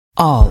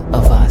All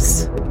of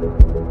us.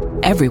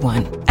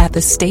 Everyone at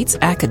the state's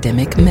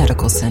academic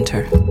medical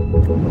center.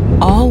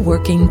 All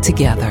working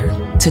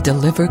together to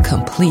deliver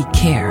complete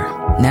care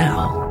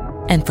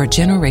now and for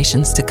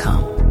generations to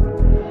come.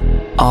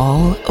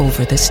 All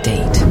over the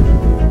state,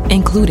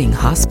 including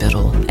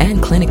hospital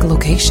and clinic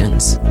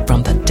locations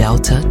from the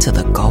Delta to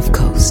the Gulf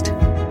Coast.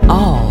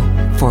 All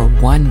for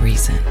one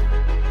reason.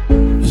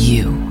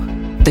 You,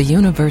 the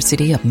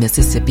University of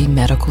Mississippi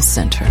Medical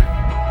Center.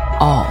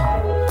 All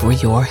for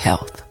your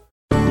health.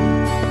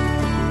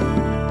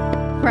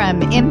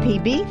 From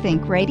MPB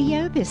Think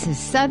Radio, this is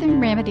Southern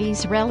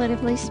Remedies,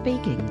 Relatively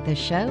Speaking, the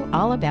show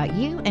all about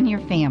you and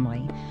your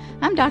family.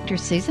 I'm Dr.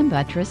 Susan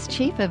Buttress,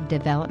 Chief of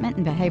Development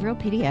and Behavioral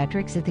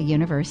Pediatrics at the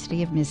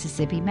University of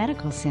Mississippi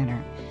Medical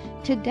Center.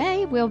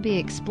 Today, we'll be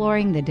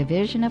exploring the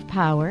division of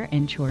power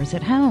and chores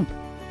at home.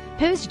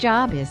 Whose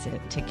job is it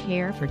to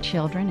care for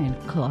children and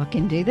cook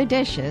and do the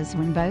dishes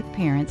when both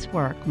parents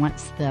work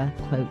once the,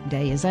 quote,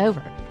 day is over?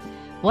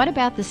 What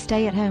about the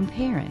stay-at-home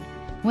parent?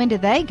 When do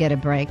they get a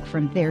break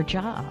from their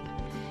job?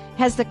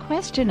 Has the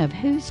question of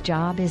whose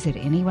job is it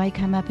anyway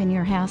come up in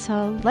your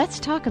household? Let's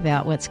talk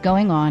about what's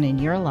going on in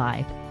your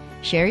life.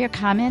 Share your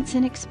comments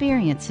and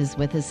experiences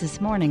with us this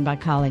morning by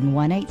calling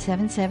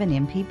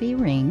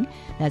 1-877-MPB-RING.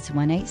 That's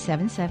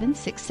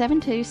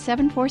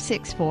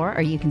 1-877-672-7464,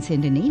 or you can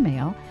send an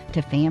email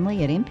to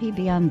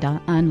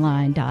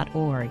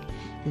family@mpbonline.org.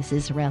 This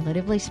is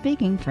Relatively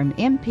Speaking from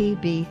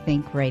MPB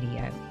Think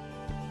Radio.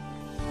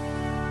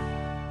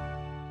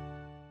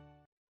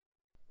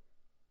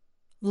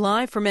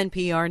 Live from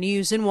NPR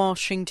News in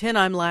Washington,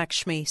 I'm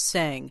Lakshmi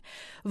Singh.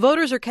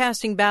 Voters are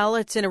casting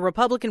ballots in a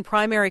Republican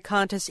primary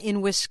contest in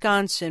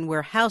Wisconsin,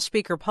 where House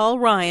Speaker Paul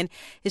Ryan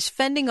is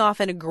fending off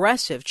an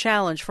aggressive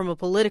challenge from a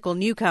political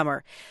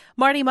newcomer.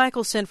 Marty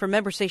Michelson from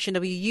member station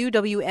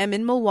WUWM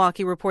in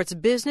Milwaukee reports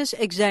business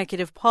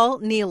executive Paul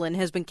Nehlen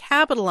has been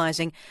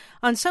capitalizing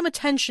on some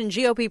attention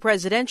GOP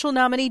presidential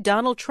nominee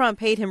Donald Trump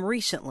paid him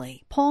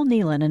recently. Paul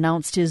Nehlen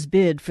announced his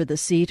bid for the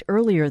seat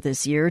earlier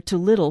this year to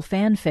little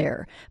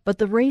fanfare, but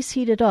the race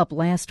heated up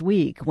last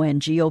week when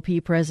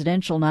GOP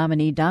presidential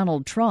nominee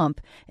Donald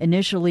Trump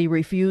initially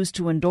refused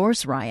to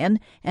endorse Ryan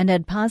and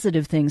had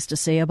positive things to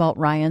say about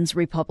Ryan's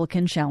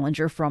Republican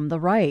challenger from the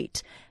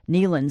right.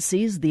 Nehlen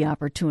seized the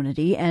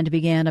opportunity and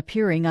began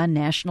appearing on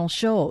national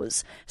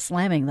shows,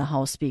 slamming the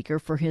House Speaker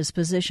for his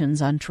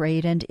positions on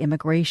trade and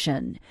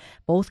immigration.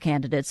 Both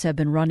candidates have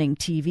been running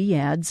TV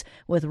ads,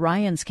 with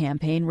Ryan's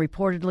campaign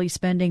reportedly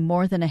spending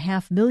more than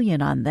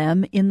 $500,000 on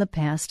them in the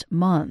past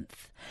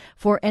month.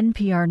 For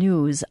NPR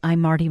News,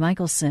 I'm Marty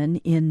Michelson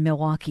in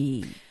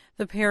Milwaukee.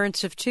 The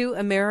parents of two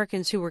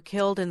Americans who were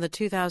killed in the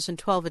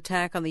 2012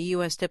 attack on the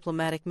U.S.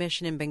 diplomatic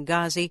mission in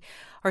Benghazi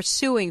are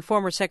suing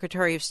former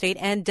Secretary of State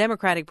and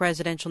Democratic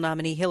presidential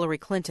nominee Hillary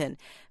Clinton.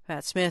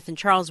 Pat Smith and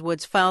Charles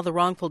Woods filed the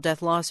wrongful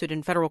death lawsuit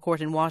in federal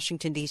court in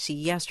Washington, D.C.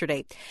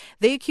 yesterday.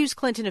 They accuse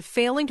Clinton of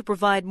failing to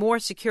provide more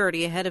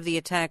security ahead of the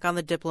attack on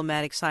the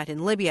diplomatic site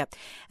in Libya.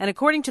 And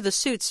according to the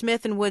suit,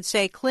 Smith and Woods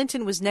say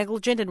Clinton was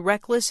negligent and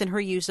reckless in her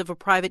use of a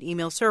private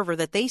email server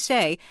that they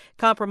say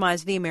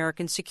compromised the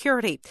American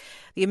security.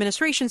 The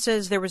administration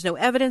says there was no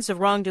evidence of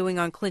wrongdoing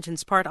on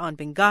Clinton's part on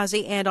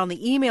Benghazi, and on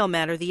the email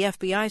matter, the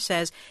FBI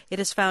says it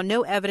has found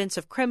no evidence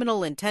of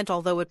criminal intent,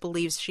 although it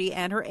believes she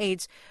and her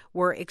aides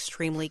were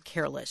extremely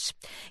careless.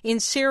 In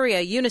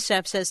Syria,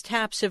 UNICEF says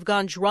taps have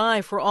gone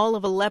dry for all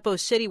of Aleppo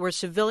City, where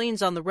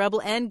civilians on the rebel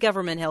and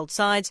government-held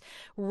sides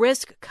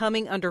risk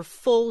coming under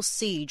full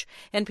siege.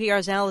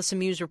 NPR's Allison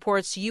Muse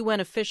reports UN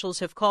officials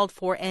have called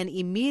for an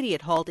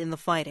immediate halt in the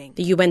fighting.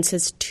 The UN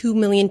says 2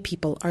 million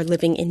people are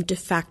living in de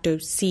facto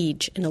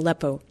siege in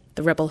Aleppo.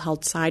 The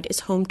rebel-held side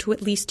is home to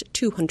at least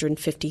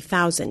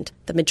 250,000.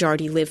 The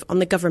majority live on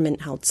the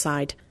government-held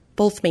side.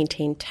 Both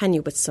maintain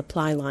tenuous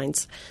supply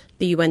lines.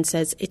 The UN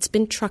says it's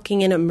been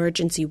trucking in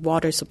emergency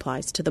water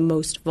supplies to the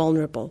most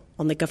vulnerable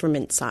on the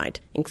government side,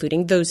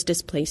 including those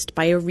displaced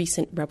by a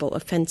recent rebel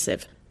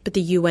offensive. But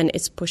the UN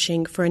is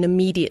pushing for an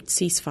immediate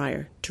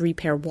ceasefire to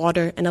repair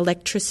water and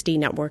electricity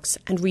networks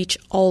and reach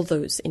all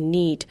those in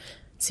need.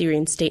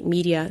 Syrian state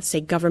media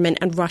say government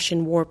and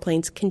Russian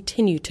warplanes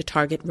continue to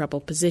target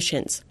rebel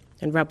positions,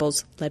 and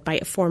rebels, led by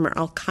a former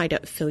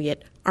al-Qaeda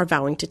affiliate, are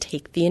vowing to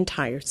take the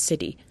entire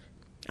city.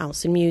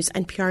 Allison Muse,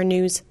 NPR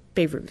News,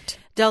 Beirut.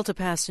 Delta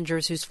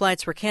passengers whose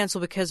flights were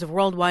canceled because of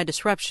worldwide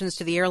disruptions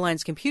to the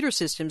airline's computer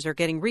systems are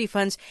getting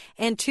refunds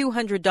and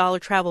 $200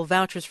 travel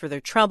vouchers for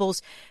their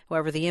troubles.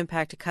 However, the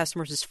impact to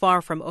customers is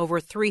far from over.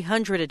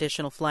 300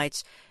 additional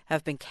flights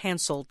have been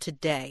canceled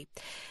today.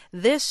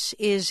 This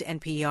is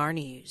NPR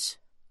News.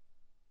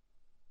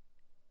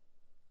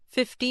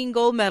 15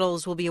 gold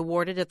medals will be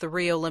awarded at the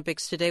Rio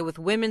Olympics today, with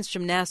women's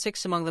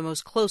gymnastics among the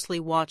most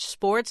closely watched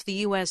sports. The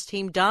U.S.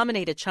 team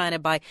dominated China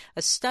by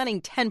a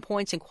stunning 10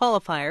 points in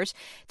qualifiers.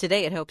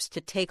 Today it hopes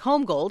to take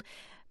home gold.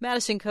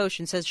 Madison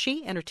Koshin says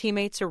she and her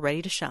teammates are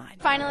ready to shine.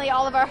 Finally,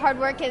 all of our hard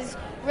work has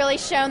really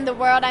shown the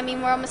world. I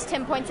mean, we're almost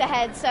 10 points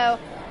ahead, so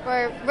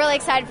we're really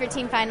excited for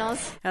team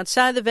finals.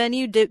 Outside the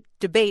venue,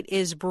 debate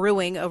is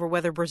brewing over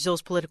whether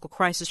Brazil's political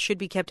crisis should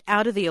be kept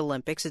out of the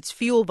Olympics. It's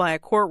fueled by a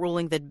court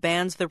ruling that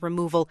bans the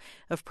removal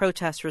of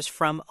protesters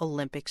from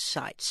Olympic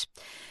sites.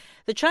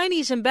 The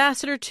Chinese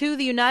ambassador to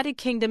the United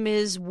Kingdom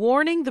is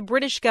warning the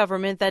British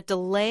government that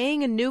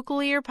delaying a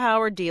nuclear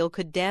power deal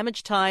could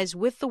damage ties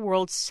with the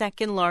world's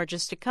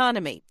second-largest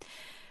economy.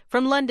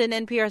 From London,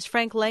 NPR's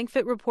Frank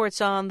Langfitt reports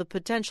on the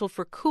potential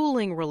for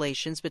cooling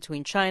relations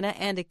between China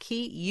and a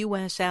key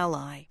U.S.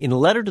 ally. In a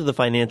letter to the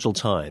Financial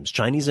Times,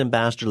 Chinese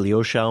Ambassador Liu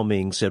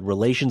Xiaoming said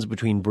relations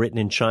between Britain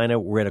and China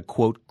were at a,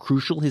 quote,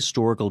 crucial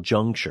historical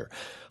juncture.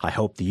 I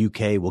hope the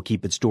UK will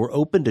keep its door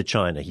open to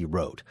China, he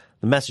wrote.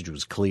 The message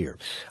was clear.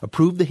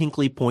 Approve the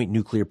Hinkley Point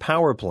nuclear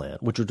power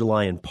plant, which would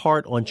rely in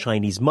part on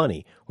Chinese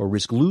money or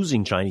risk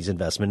losing Chinese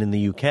investment in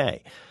the UK.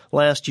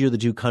 Last year, the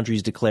two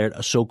countries declared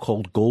a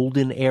so-called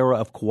golden era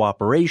of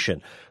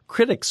cooperation.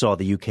 Critics saw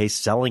the UK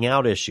selling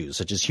out issues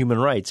such as human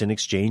rights in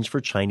exchange for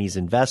Chinese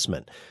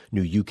investment.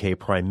 New UK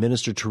Prime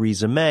Minister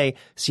Theresa May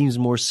seems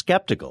more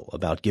skeptical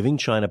about giving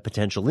China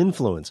potential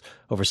influence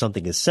over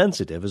something as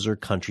sensitive as her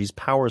country's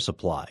power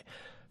supply.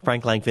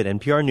 Frank Langfitt,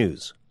 NPR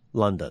News,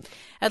 London.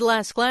 At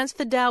last glance,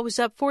 the Dow was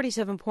up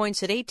 47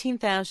 points at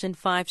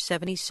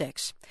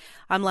 18,576.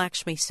 I'm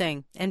Lakshmi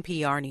Singh,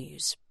 NPR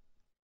News.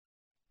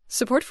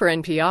 Support for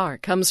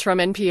NPR comes from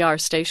NPR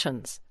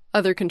stations.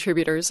 Other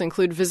contributors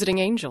include Visiting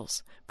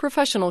Angels,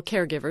 professional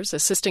caregivers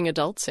assisting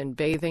adults in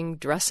bathing,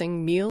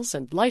 dressing, meals,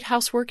 and light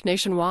housework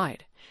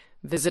nationwide.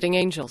 Visiting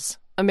Angels,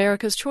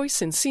 America's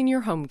choice in senior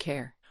home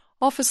care.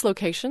 Office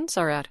locations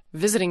are at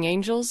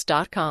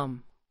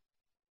visitingangels.com.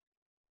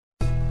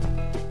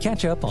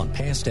 Catch up on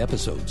past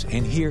episodes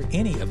and hear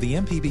any of the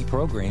MPB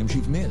programs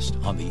you've missed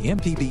on the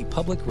MPB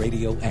Public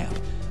Radio app.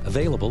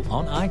 Available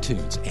on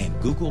iTunes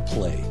and Google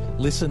Play.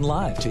 Listen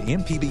live to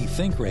MPB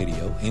Think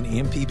Radio and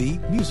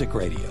MPB Music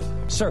Radio.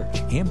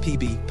 Search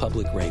MPB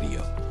Public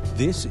Radio.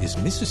 This is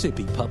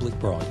Mississippi Public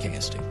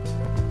Broadcasting.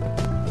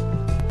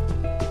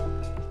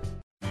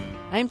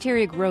 I'm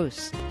Terry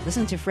Gross.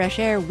 Listen to Fresh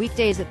Air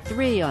weekdays at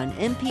 3 on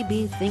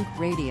MPB Think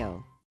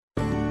Radio.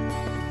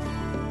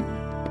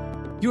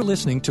 You're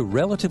listening to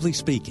Relatively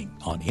Speaking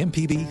on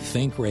MPB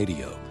Think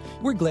Radio.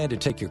 We're glad to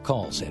take your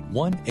calls at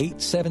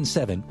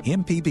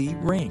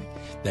 1-877-MPB-RING.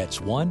 That's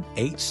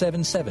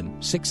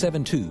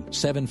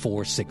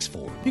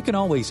 1-877-672-7464. You can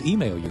always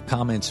email your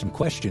comments and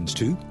questions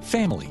to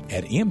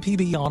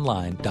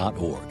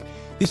family@mpbonline.org.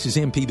 This is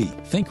MPB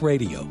Think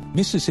Radio,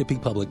 Mississippi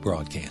Public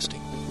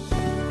Broadcasting.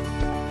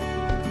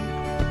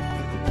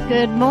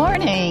 Good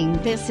morning.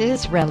 This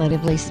is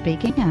Relatively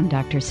Speaking. I'm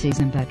Dr.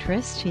 Susan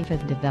Buttress, Chief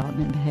of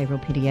Development and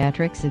Behavioral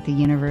Pediatrics at the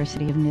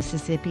University of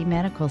Mississippi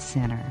Medical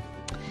Center.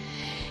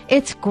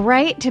 It's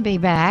great to be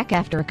back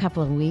after a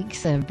couple of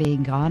weeks of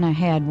being gone. I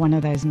had one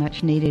of those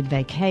much-needed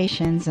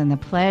vacations and the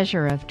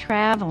pleasure of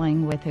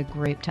traveling with a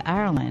group to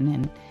Ireland.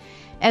 And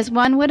as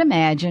one would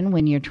imagine,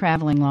 when you're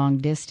traveling long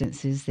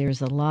distances,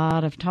 there's a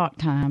lot of talk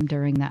time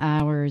during the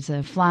hours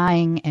of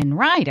flying and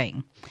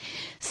riding.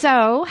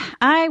 So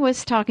I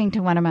was talking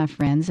to one of my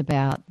friends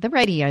about the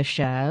radio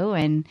show,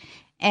 and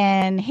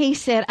he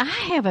said, I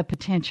have a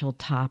potential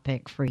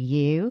topic for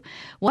you.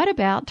 What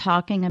about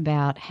talking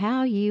about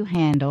how you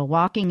handle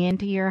walking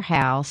into your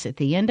house at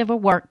the end of a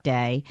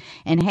workday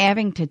and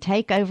having to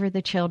take over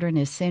the children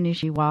as soon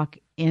as you walk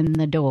in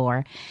the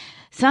door?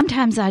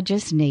 Sometimes I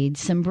just need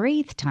some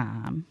breathe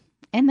time.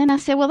 And then I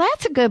said, well,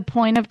 that's a good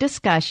point of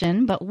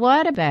discussion, but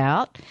what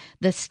about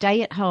the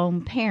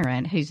stay-at-home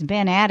parent who's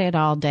been at it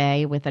all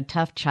day with a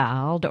tough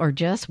child or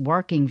just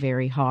working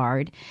very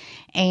hard,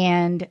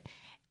 and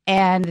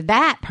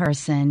that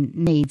person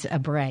needs a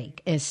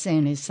break as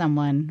soon as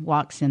someone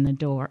walks in the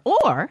door?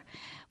 Or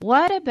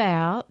what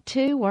about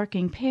two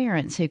working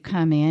parents who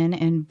come in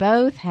and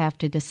both have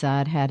to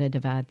decide how to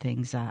divide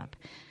things up?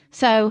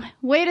 So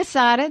we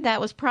decided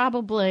that was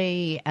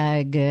probably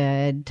a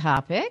good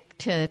topic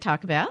to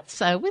talk about.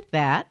 So with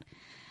that,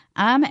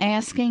 I'm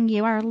asking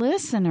you, our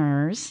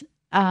listeners,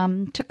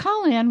 to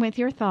call in with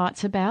your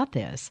thoughts about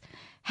this.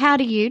 How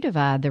do you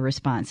divide the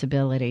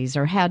responsibilities,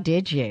 or how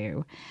did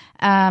you?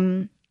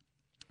 Do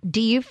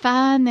you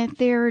find that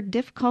there are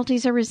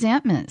difficulties or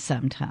resentment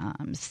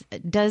sometimes?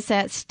 Does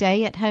that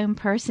stay-at-home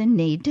person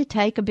need to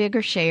take a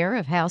bigger share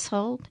of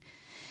household?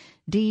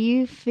 Do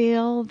you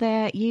feel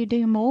that you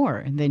do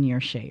more than your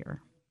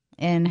share?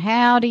 And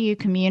how do you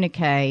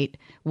communicate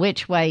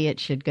which way it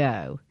should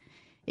go?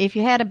 If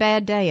you had a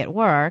bad day at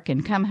work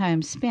and come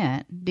home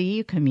spent, do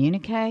you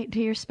communicate to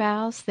your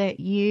spouse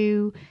that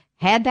you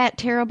had that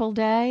terrible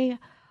day?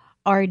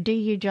 Or do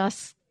you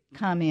just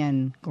come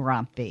in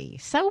grumpy?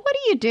 So what do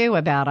you do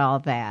about all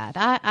that?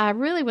 I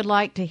really would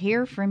like to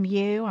hear from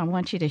you. I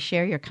want you to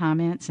share your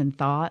comments and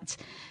thoughts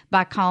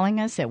by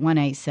calling us at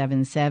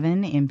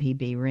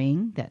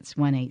 1-877-MPB-RING. That's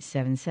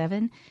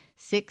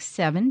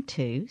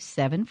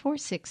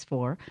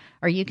 1-877-672-7464.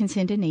 Or you can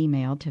send an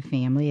email to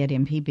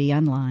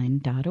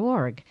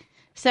family@mpbonline.org.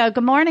 So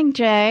good morning,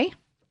 Jay.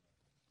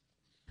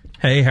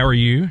 Hey, how are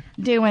you?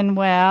 Doing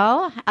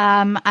well.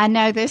 I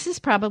know this is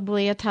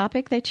probably a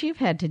topic that you've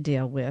had to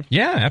deal with.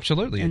 Yeah,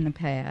 absolutely. In the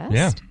past.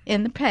 Yeah.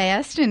 In the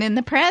past and in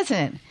the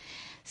present.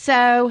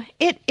 So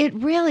it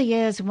really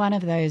is one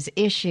of those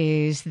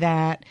issues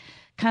that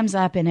comes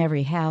up in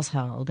every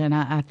household. And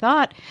I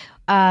thought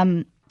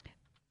I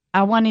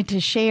wanted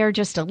to share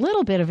just a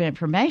little bit of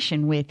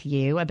information with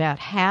you about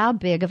how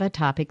big of a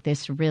topic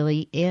this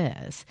really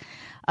is.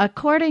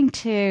 According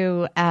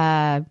to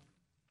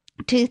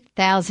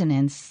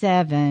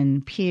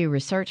 2007 Pew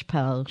Research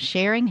poll,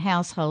 sharing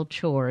household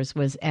chores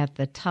was at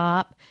the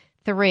top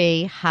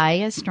 3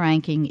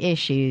 highest-ranking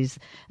issues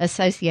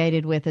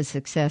associated with a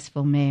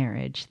successful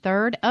marriage,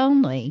 third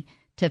only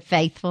to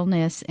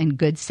faithfulness and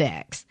good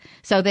sex.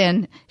 So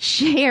then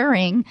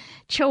sharing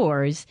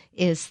chores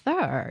is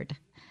third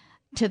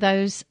to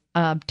those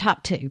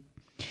top 2.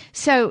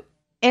 So,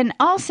 and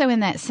also in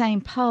that same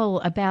poll,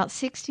 about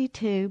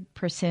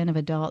 62% of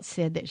adults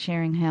said that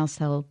sharing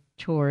household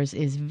chores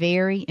is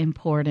very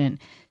important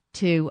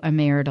to a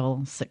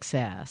marital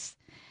success.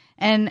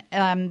 And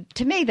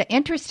to me, the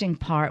interesting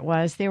part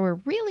was there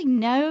were really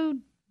no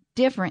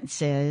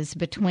differences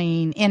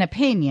in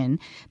opinion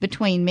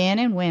between men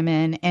and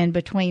women and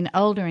between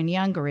older and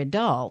younger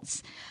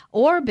adults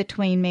or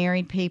between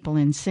married people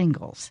and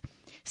singles.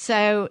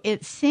 So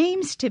it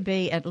seems to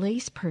be at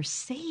least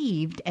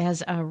perceived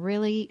as a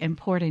really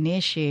important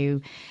issue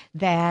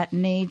that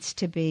needs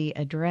to be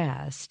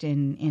addressed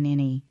in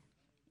any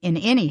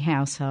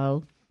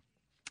household.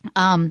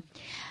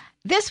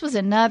 This was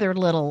another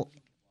little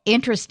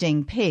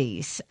interesting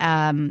piece.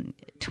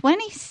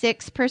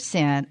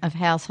 26% of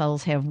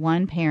households have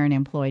one parent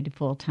employed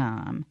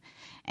full-time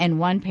and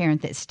one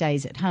parent that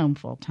stays at home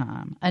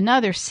full-time.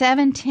 Another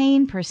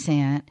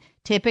 17%,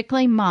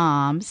 typically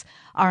moms,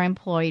 are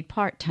employed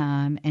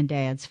part-time and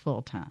dads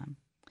full-time.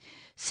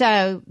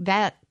 So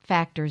that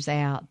factors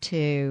out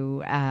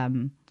to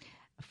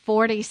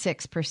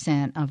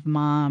 46% of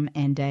mom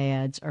and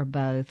dads are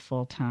both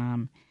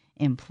full-time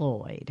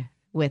employed,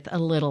 with a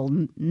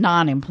little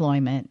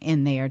non-employment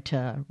in there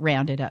to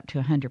round it up to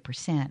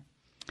 100%.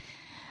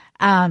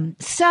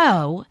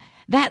 So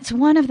that's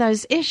one of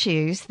those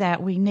issues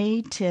that we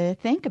need to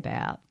think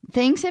about.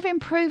 Things have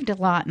improved a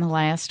lot in the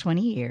last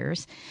 20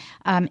 years.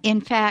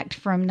 In fact,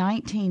 from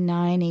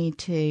 1990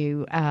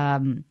 to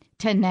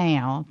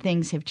now,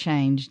 things have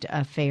changed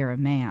a fair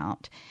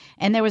amount.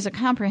 And there was a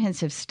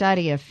comprehensive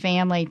study of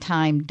family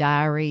time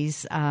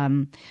diaries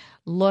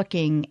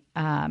looking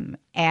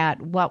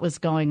at what was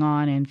going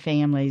on in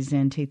families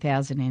in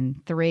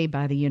 2003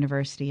 by the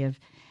University of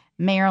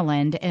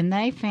Maryland. And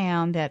they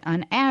found that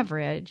on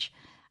average,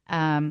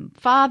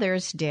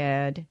 fathers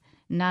did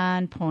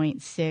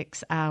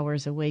 9.6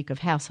 hours a week of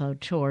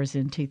household chores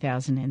in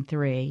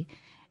 2003.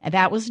 And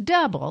that was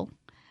double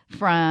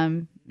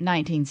from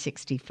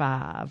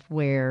 1965,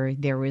 where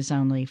there was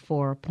only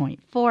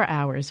 4.4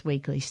 hours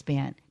weekly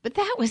spent. But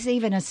that was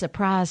even a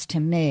surprise to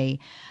me.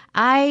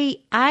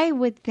 I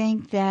would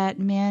think that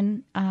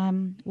men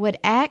would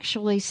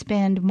actually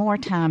spend more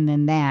time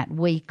than that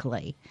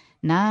weekly.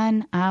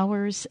 9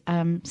 hours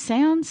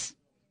sounds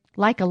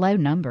like a low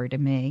number to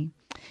me.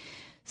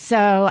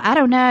 So I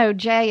don't know,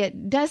 Jay,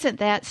 doesn't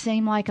that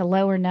seem like a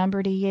lower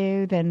number to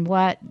you than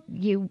what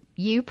you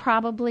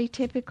probably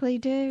typically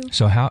do?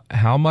 So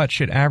how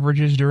much it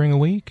averages during a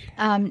week?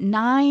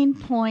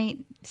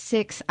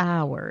 9.6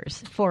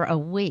 hours for a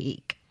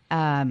week.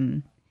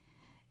 That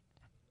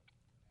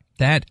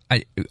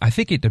I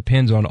think it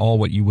depends on all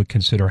what you would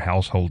consider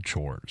household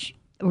chores.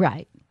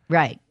 Right.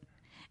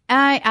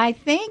 I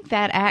think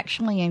that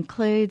actually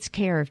includes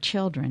care of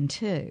children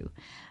too.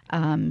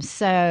 See,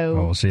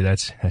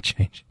 that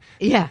change.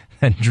 Yeah,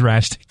 that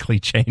drastically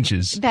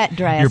changes.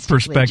 Your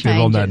perspective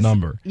changes. On that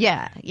number.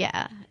 Yeah.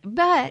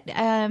 But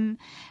in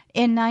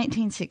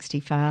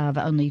 1965,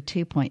 only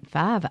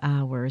 2.5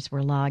 hours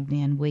were logged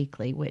in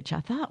weekly, which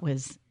I thought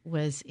was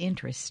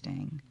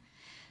interesting.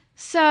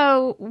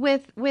 So,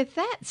 with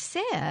that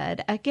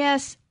said, I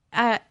guess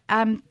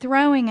I'm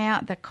throwing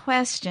out the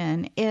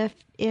question: if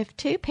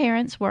two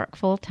parents work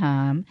full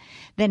time,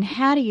 then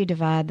how do you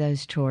divide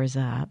those chores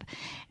up?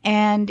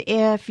 And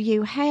if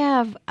you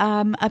have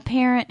a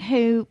parent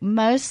who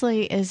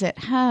mostly is at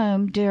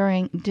home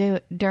during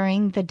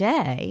the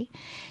day,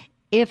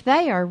 if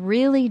they are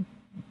really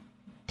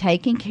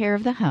taking care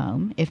of the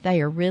home, if they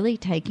are really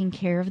taking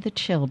care of the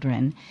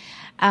children,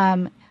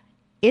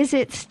 is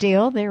it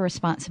still their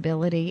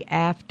responsibility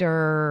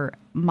after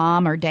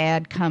mom or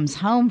dad comes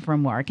home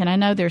from work? And I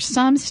know there's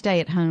some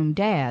stay-at-home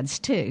dads,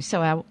 too.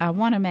 So I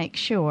want to make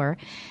sure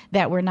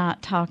that we're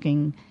not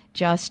talking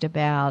just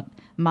about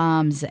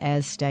moms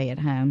as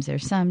stay-at-homes.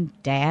 There's some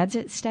dads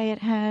that stay at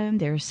home.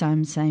 There's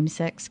some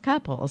same-sex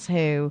couples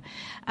who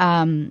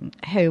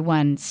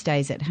one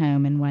stays at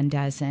home and one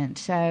doesn't.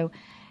 So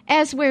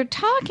as we're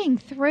talking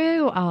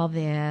through all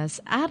this,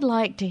 I'd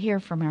like to hear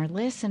from our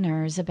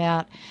listeners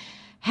about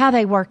how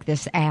they work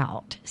this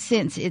out,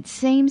 since it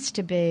seems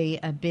to be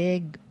a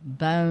big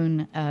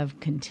bone of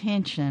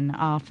contention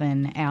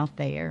often out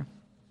there.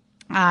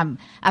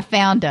 I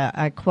found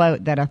a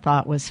quote that I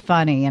thought was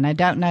funny, and I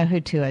don't know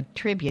who to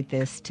attribute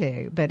this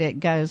to, but it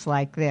goes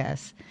like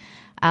this.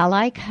 I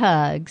like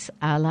hugs,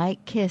 I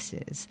like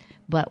kisses,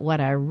 but what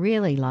I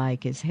really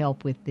like is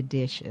help with the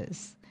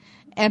dishes.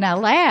 And I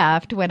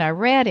laughed when I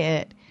read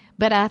it,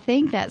 but I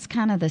think that's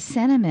kind of the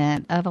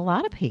sentiment of a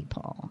lot of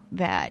people,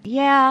 that,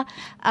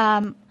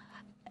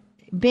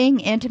 being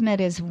intimate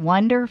is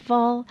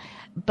wonderful,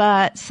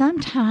 but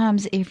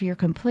sometimes if you're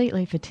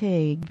completely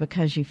fatigued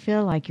because you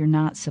feel like you're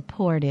not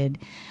supported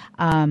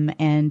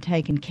and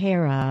taken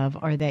care of,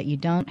 or that you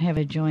don't have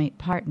a joint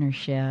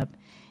partnership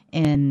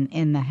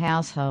in the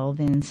household,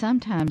 then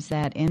sometimes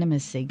that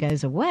intimacy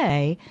goes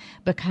away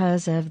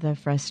because of the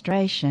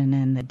frustration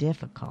and the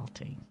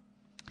difficulty.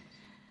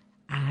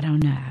 I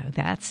don't know.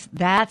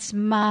 That's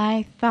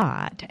my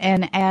thought.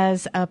 And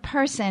as a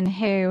person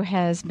who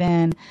has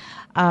been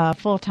a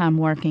full-time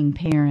working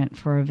parent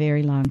for a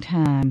very long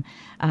time,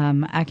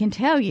 I can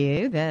tell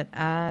you that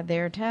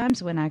there are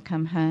times when I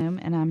come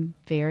home and I'm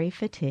very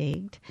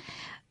fatigued,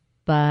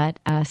 but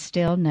I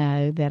still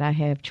know that I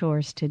have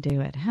chores to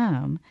do at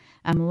home.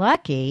 I'm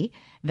lucky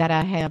that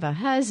I have a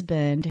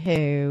husband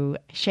who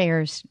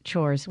shares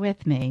chores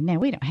with me. Now,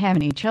 we don't have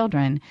any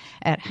children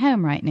at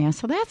home right now,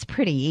 so that's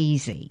pretty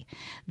easy.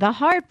 The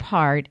hard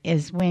part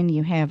is when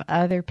you have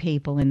other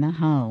people in the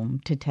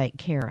home to take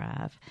care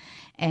of.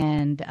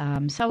 And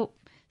so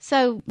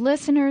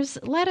listeners,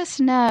 let us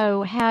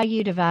know how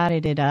you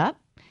divided it up,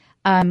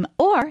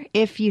 or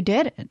if you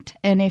didn't,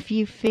 and if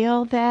you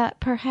feel that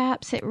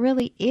perhaps it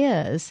really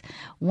is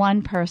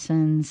one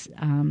person's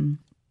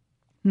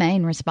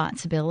main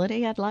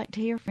responsibility. I'd like to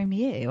hear from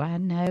you. I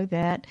know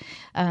that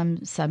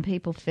some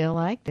people feel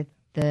like that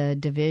the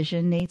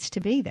division needs to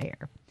be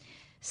there.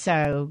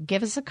 So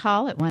give us a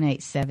call at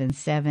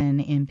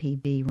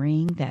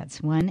 1-877-MPB-RING.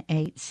 That's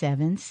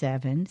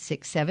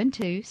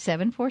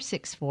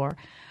 1-877-672-7464. Or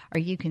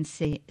you can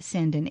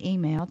send an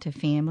email to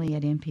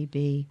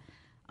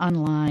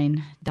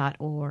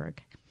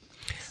family@mpbonline.org.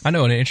 I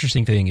know an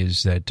interesting thing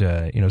is that,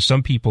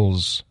 some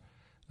people's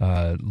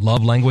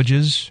love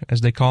languages,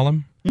 as they call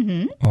them,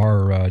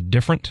 are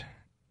different,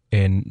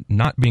 and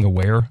not being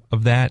aware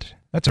of that,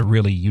 that's a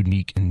really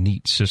unique and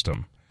neat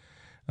system,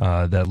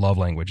 that love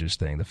languages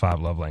thing, the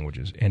 5 love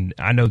languages. And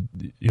I know,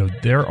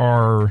 there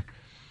are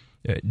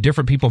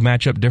different people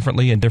match up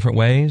differently in different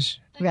ways.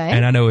 Right.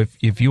 And I know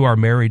if you are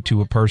married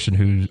to a person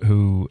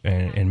who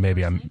and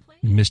maybe I'm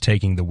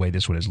mistaking the way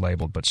this one is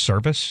labeled, but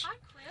service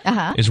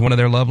is one of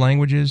their love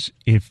languages.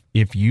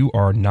 If you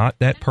are not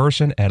that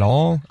person at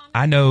all,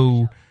 I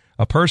know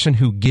a person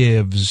who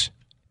gives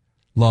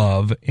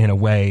love in a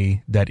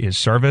way that is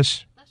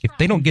service, if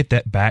they don't get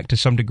that back to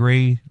some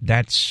degree,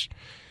 that's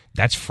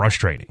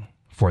frustrating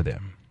for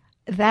them.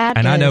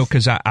 I know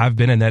because I've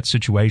been in that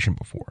situation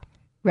before.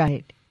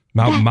 Right.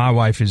 My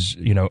wife is,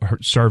 her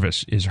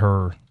service is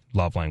her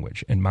love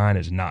language, and mine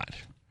is not.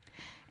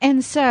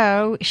 And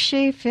so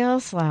she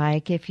feels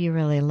like if you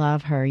really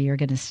love her, you're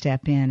going to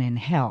step in and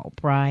help,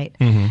 right?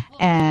 Mm-hmm.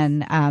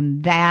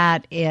 And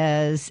that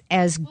is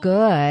as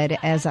good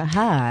as a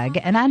hug.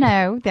 And I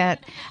know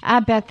that I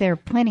bet there are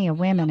plenty of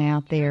women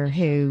out there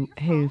who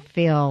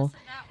feel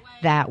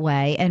that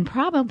way, and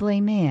probably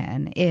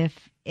men.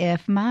 If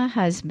my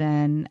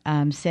husband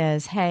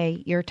says,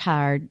 "Hey, you're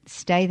tired,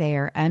 stay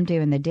there, I'm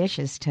doing the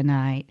dishes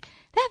tonight,"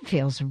 that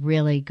feels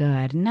really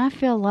good, and I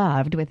feel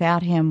loved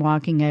without him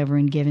walking over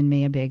and giving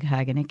me a big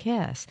hug and a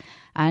kiss.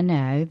 I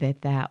know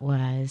that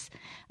was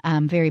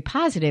very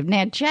positive.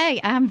 Now,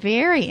 Jay, I'm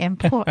very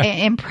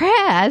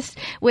impressed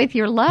with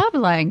your love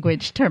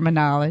language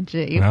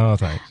terminology. Oh,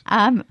 thanks.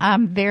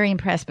 I'm very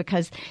impressed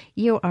because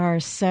you are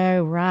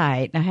so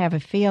right. I have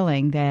a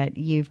feeling that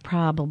you've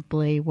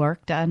probably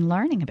worked on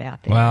learning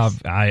about this. Well,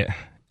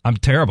 I'm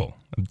terrible.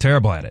 I'm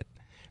terrible at it.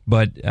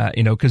 But,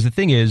 because the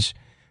thing is,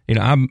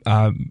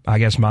 I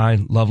guess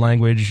my love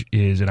language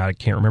is, and I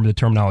can't remember the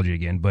terminology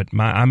again, but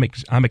I'm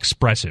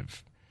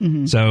expressive.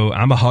 Mm-hmm. So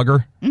I'm a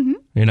hugger,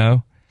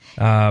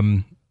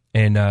 and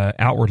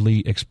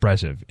outwardly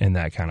expressive in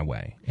that kind of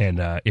way.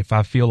 And if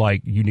I feel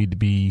like you need to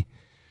be,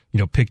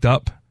 picked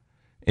up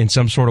in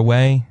some sort of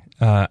way,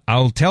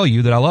 I'll tell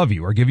you that I love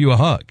you or give you a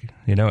hug.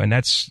 And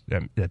that's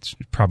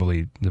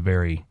probably the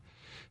very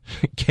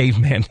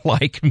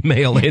caveman-like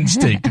male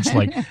instinct. It's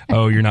like,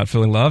 oh, you're not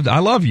feeling loved? I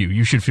love you.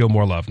 You should feel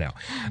more love now.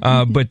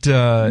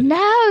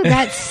 No,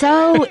 that's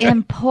so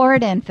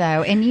important,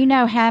 though. And you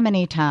know how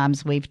many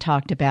times we've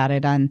talked about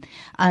it on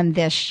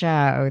this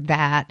show,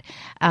 that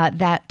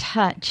that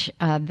touch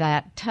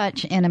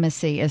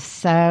intimacy is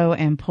so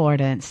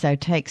important. So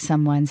take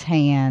someone's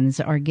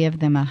hands or give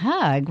them a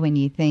hug when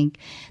you think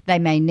they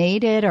may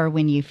need it, or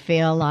when you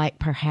feel like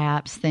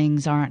perhaps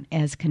things aren't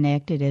as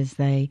connected as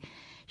they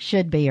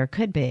should be or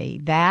could be.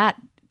 That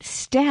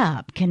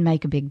step can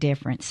make a big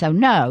difference. So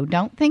no,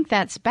 don't think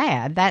that's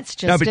bad. That's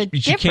just a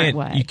different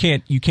way.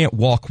 You can't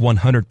walk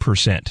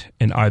 100%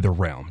 in either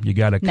realm. You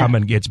got to come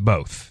and it's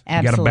both. Absolutely.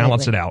 You got to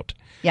balance it out.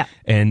 Yeah.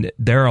 And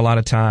there are a lot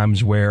of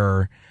times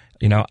where,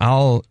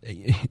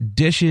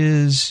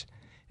 dishes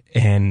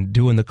and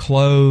doing the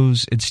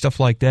clothes and stuff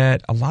like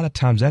that, a lot of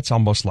times that's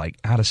almost like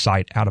out of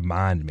sight, out of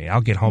mind to me.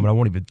 I'll get home and I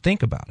won't even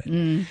think about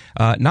it.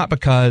 Not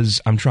because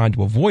I'm trying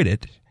to avoid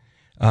it,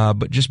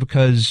 but just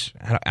because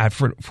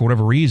for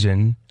whatever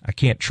reason, I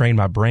can't train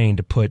my brain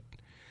to put,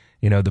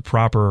 the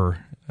proper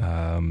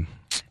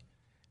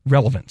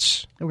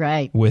relevance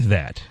with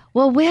that.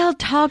 Well, we'll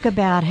talk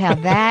about how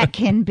that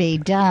can be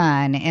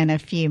done in a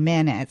few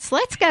minutes.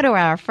 Let's go to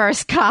our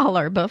first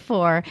caller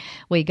before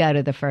we go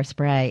to the first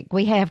break.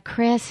 We have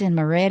Chris in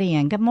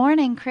Meridian. Good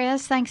morning,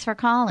 Chris. Thanks for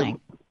calling.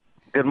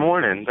 Good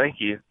morning. Thank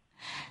you.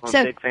 I'm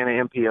a big fan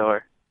of NPR.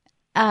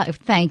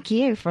 Thank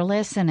you for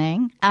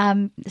listening.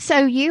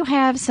 So you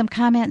have some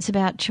comments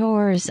about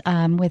chores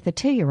with a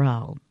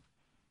 2-year-old.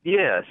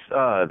 Yes.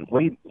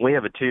 We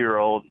have a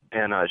 2-year-old,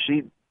 and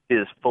she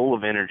is full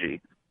of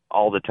energy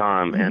all the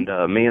time. And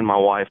me and my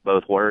wife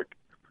both work.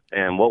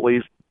 And what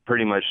we've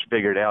pretty much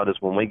figured out is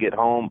when we get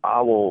home,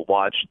 I will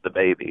watch the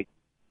baby.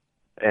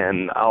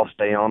 And I'll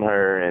stay on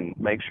her and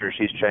make sure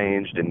she's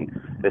changed. And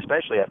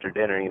especially after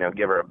dinner,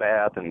 give her a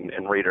bath and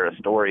read her a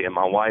story. And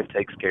my wife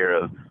takes care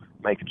of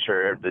making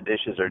sure the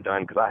dishes are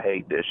done, because I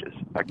hate dishes.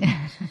 I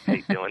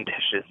hate doing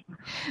dishes.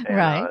 And,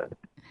 right.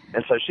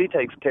 And so she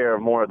takes care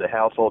of more of the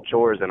household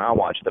chores, and I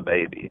watch the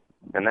baby.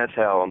 And that's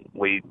how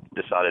we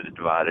decided to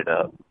divide it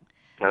up.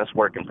 And that's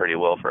working pretty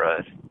well for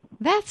us.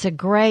 That's a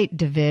great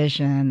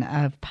division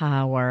of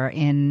power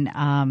in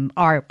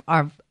our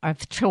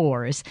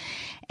chores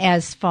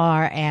as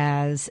far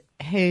as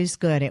who's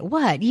good at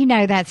what.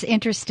 That's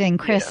interesting,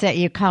 Chris, that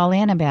you call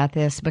in about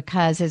this,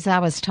 because as I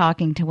was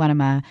talking to one of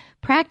my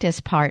practice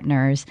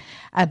partners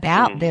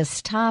about this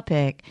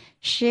topic,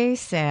 she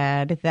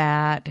said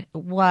that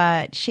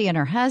what she and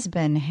her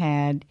husband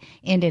had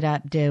ended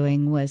up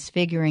doing was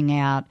figuring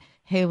out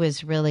who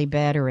was really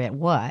better at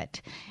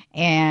what.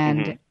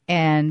 And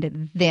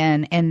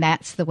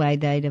that's the way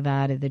they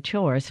divided the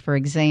chores. For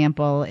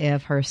example,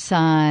 if her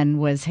son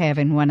was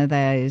having one of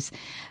those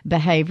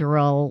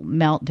behavioral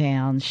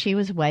meltdowns, she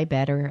was way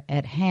better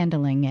at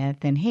handling it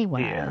than he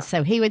was. Yeah.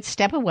 So he would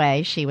step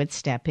away, she would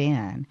step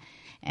in.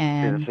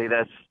 And see,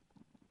 that's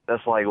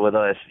like with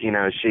us.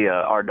 She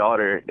our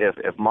daughter,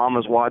 if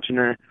Mama's watching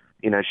her,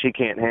 she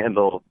can't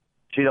handle.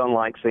 She don't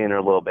like seeing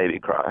her little baby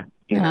cry.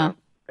 You know,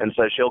 and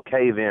so she'll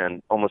cave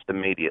in almost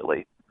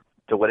immediately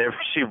to whatever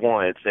she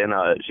wants, and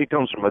she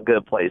comes from a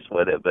good place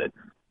with it, but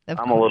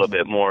I'm a little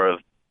bit more of,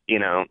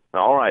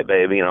 all right,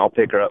 baby, and I'll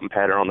pick her up and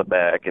pat her on the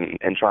back and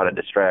try to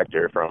distract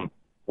her from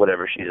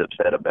whatever she's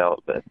upset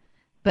about.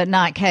 But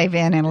not cave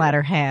in and let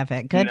her have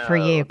it. Good for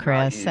you,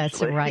 Chris. That's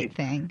the right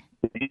thing.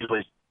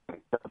 Usually,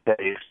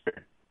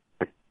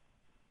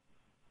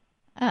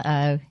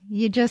 Uh-oh,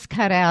 you just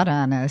cut out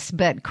on us.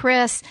 But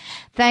Chris,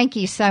 thank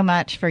you so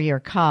much for your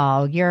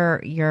call.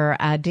 Your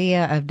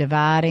idea of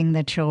dividing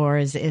the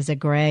chores is a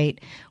great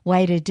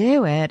way to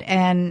do it.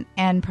 And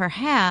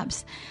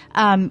perhaps,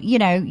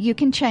 you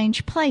can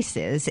change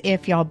places.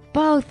 If y'all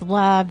both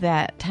love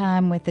that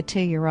time with the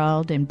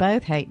 2-year-old and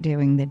both hate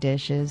doing the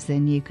dishes,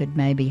 then you could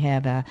maybe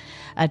have a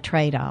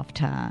trade-off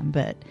time.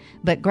 But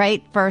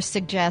great first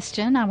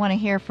suggestion. I want to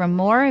hear from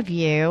more of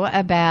you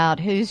about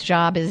whose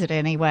job is it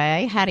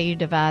anyway? How do you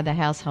divide the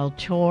household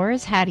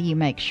chores? How do you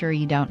make sure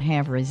you don't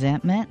have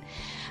resentment?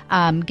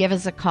 Give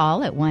us a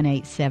call at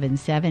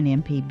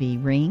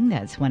 1-877-MPB-RING.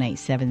 That's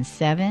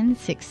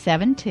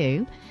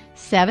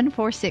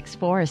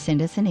 1-877-672-7464. Or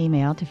send us an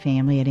email to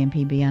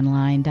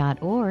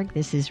family@mpbonline.org.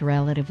 This is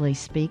Relatively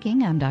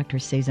Speaking. I'm Dr.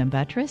 Susan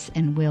Buttross,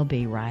 and we'll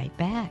be right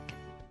back.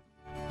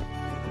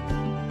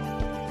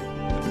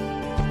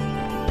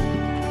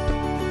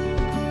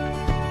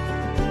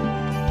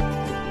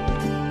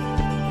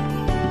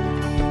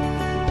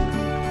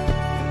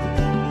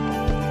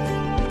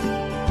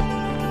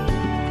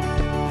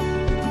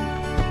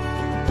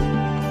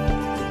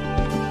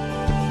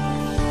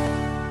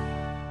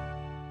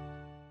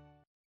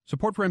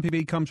 Support for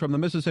MPB comes from the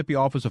Mississippi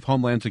Office of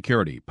Homeland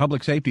Security.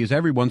 Public safety is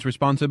everyone's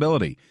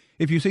responsibility.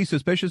 If you see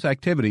suspicious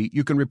activity,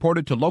 you can report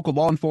it to local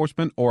law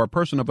enforcement or a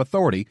person of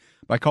authority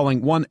by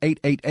calling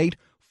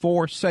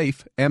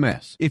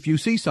 1-888-4SAFE-MS. If you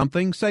see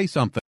something, say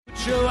something.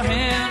 Put your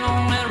hand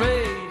on that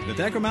radio. The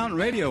Thacker Mountain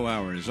Radio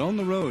Hour is on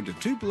the road to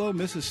Tupelo,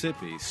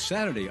 Mississippi,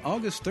 Saturday,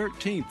 August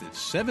 13th at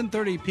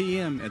 7:30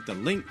 p.m. at the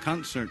Link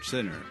Concert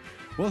Center.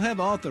 We'll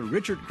have author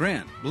Richard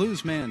Grant,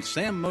 bluesman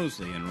Sam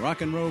Mosley, and rock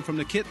and roll from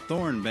the Kit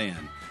Thorne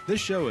Band. This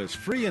show is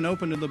free and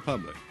open to the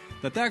public.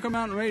 The Thacker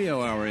Mountain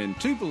Radio Hour in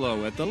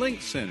Tupelo at the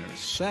Link Center,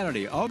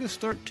 Saturday,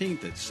 August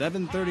 13th at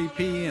 7:30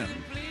 p.m.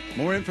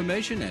 More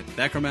information at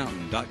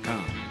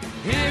thackermountain.com.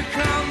 Here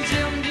comes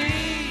MD.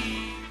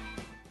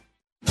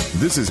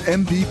 This is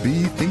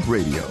MPB Think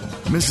Radio,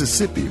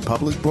 Mississippi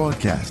Public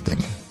Broadcasting.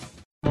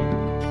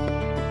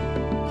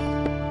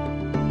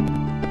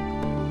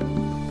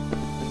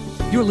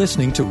 You're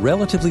listening to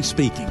Relatively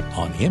Speaking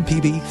on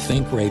MPB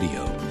Think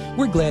Radio.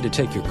 We're glad to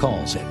take your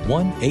calls at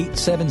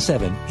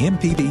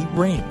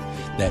 1-877-MPB-RING.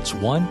 That's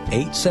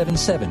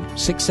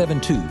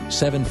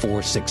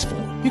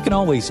 1-877-672-7464. You can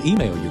always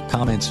email your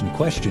comments and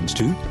questions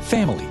to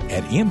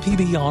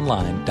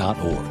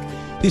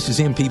family@mpbonline.org. This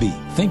is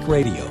MPB Think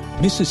Radio,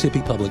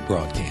 Mississippi Public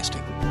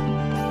Broadcasting.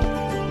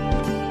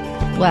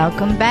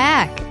 Welcome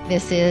back.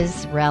 This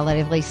is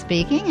Relatively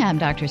Speaking. I'm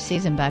Dr.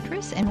 Susan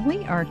Buttress, and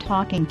we are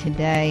talking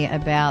today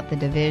about the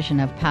division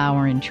of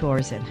power and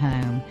chores at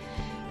home.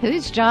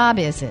 Whose job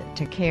is it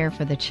to care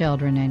for the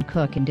children and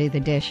cook and do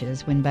the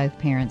dishes when both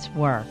parents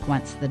work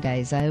once the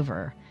day's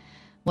over?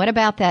 What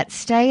about that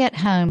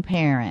stay-at-home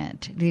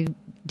parent?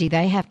 Do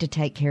they have to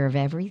take care of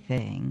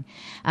everything?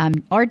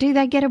 Or do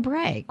they get a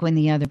break when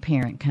the other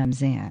parent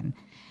comes in?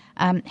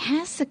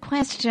 Has the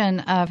question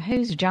of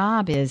whose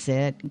job is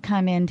it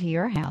come into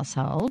your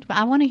household?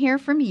 I want to hear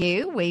from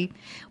you.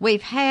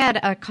 We've had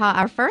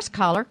our first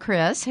caller,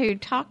 Chris, who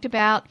talked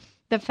about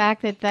the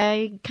fact that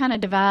they kind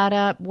of divide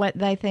up what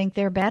they think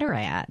they're better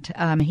at.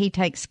 He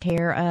takes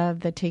care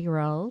of the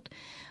 2-year-old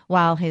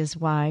while his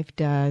wife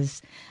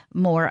does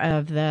more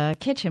of the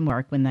kitchen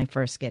work when they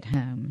first get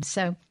home.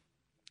 So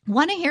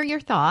want to hear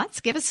your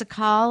thoughts. Give us a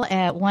call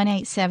at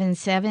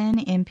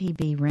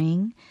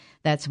 1-877-MPB-RING.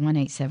 That's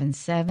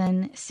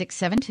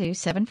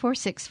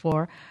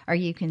 1-877-672-7464. Or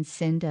you can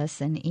send us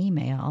an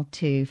email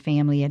to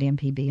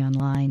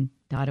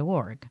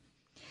family@mpbonline.org.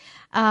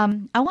 I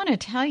want to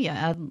tell you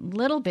a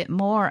little bit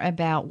more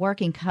about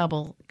working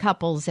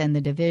couples and the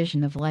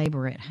division of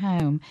labor at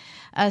home.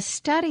 A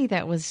study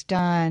that was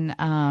done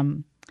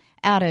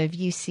out of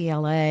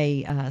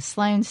UCLA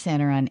Sloan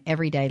Center on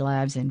Everyday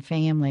Lives and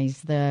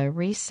Families, the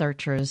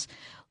researchers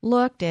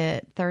looked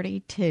at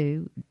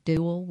 32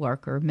 dual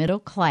worker middle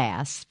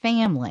class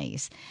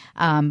families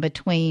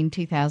between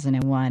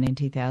 2001 and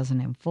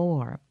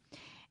 2004.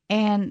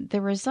 And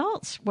the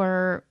results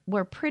were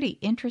pretty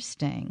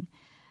interesting.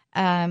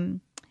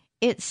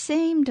 It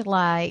seemed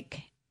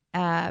like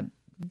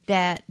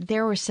that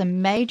there were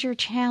some major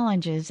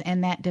challenges,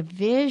 and that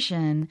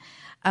division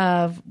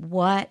of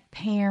what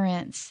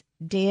parents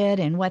did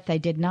and what they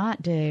did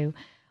not do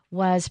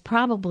was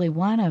probably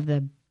one of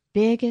the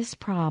biggest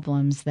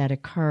problems that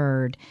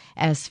occurred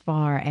as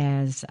far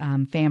as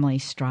family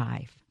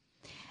strife.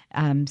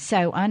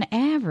 So on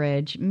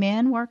average,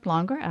 men worked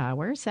longer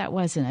hours. That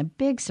wasn't a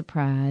big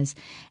surprise.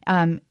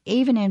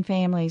 Even in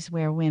families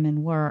where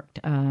women worked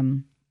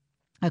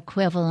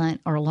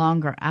equivalent or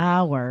longer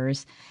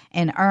hours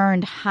and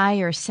earned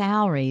higher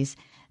salaries,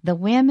 the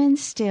women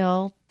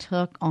still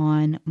took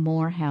on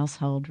more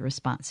household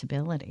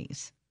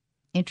responsibilities.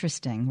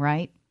 Interesting,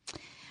 right?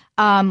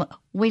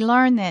 We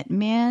learned that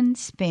men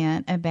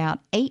spent about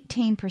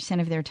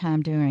 18% of their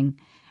time doing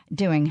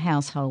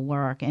household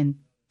work and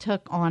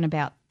took on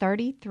about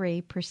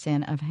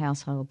 33% of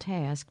household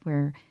tasks,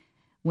 where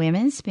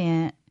women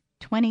spent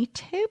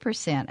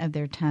 22% of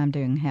their time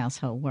doing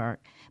household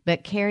work,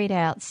 but carried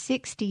out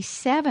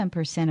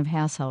 67% of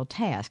household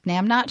tasks. Now,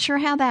 I'm not sure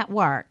how that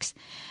works,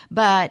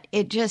 but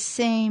it just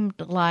seemed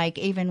like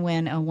even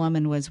when a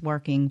woman was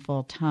working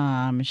full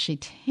time, she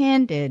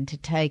tended to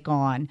take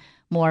on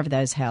more of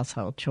those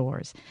household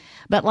chores.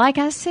 But like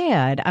I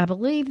said, I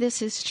believe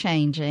this is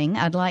changing.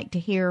 I'd like to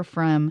hear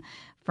from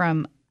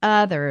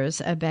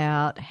others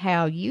about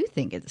how you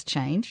think it's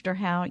changed or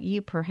how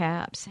you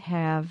perhaps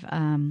have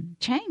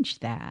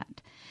changed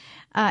that.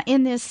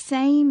 In this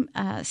same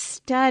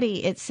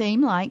study, it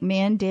seemed like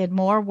men did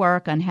more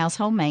work on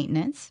household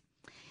maintenance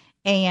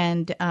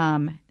and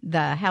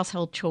the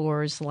household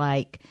chores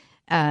like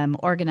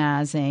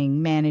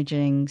organizing,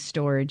 managing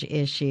storage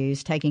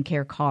issues, taking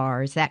care of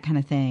cars, that kind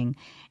of thing.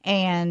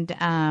 And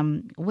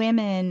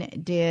women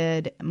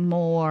did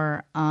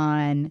more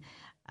on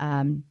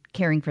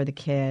caring for the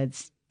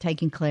kids,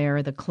 taking care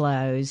of the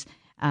clothes,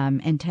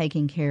 and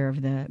taking care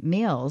of the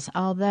meals,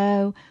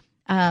 although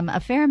a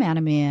fair amount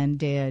of men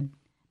did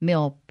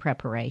meal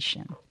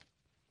preparation.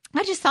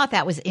 I just thought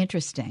that was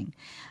interesting.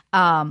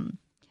 And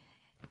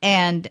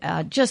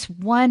just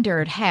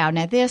wondered how.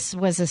 Now, this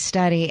was a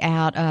study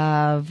out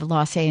of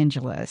Los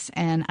Angeles,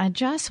 and I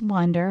just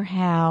wonder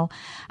how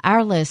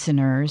our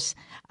listeners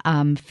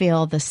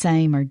feel the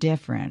same or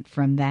different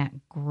from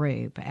that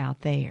group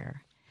out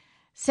there.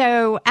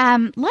 So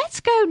let's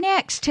go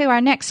next to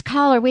our next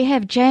caller. We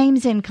have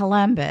James in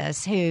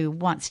Columbus who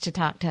wants to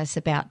talk to us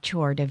about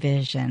chore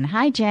division.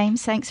 Hi,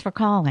 James. Thanks for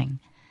calling.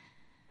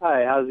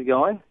 Hi, how's it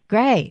going?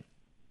 Great.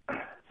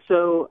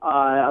 So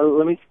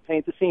let me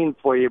paint the scene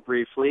for you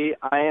briefly.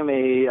 I am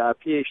a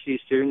PhD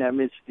student at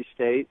Mississippi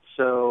State,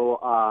 so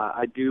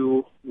I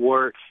do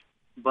work,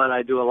 but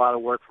I do a lot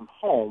of work from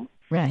home.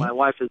 Right. My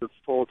wife is a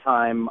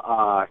full-time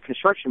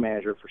construction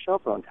manager for cell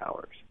phone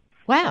towers.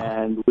 Wow.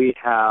 And we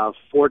have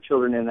 4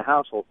 children in the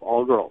household,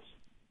 all girls.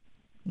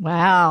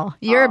 Wow.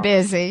 You're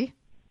busy.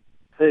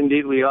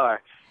 Indeed we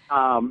are.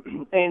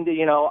 And,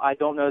 you know, I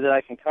don't know that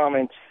I can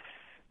comment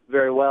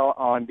very well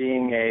on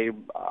being a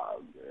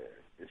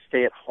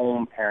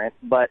stay-at-home parent,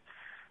 but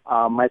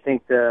I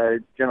think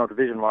the general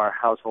division of our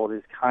household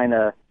is kind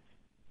of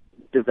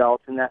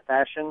developed in that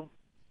fashion.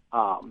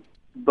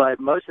 But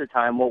most of the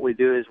time what we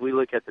do is we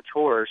look at the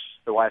chores,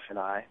 the wife and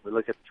I, we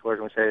look at the chores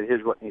and we say,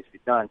 here's what needs to be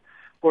done.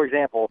 For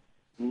example,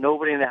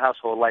 nobody in the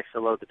household likes to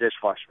load the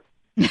dishwasher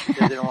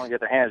because they don't want to get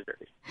their hands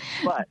dirty.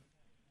 But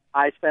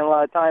I spent a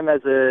lot of time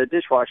as a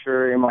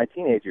dishwasher in my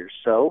teenagers,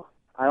 so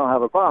I don't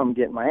have a problem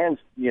getting my hands,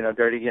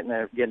 dirty, getting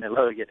it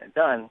loaded, getting it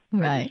done.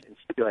 Right. I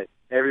just stipulate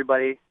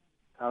everybody,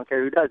 I don't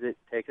care who does it,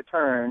 take a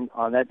turn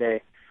on that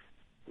day,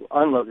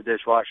 unload the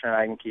dishwasher, and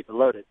I can keep it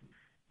loaded.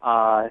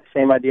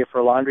 Same idea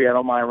for laundry. I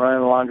don't mind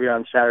running the laundry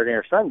on Saturday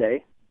or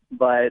Sunday,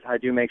 but I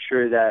do make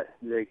sure that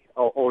the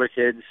older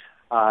kids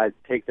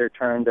take their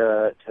turn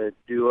to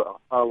do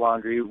a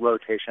laundry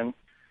rotation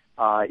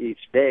each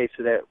day,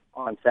 so that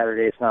on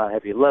Saturday it's not a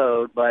heavy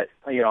load. But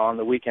on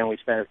the weekend we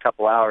spend a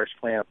couple hours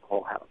cleaning up the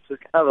whole house. So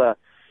it's kind of a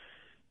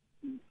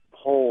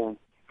whole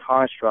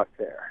construct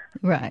there.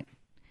 Right.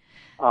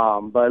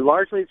 But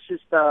largely it's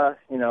just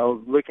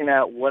looking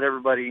at what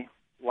everybody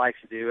likes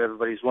to do,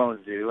 everybody's willing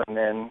to do, and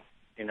then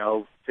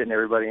fitting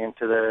everybody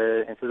into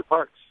the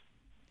parts.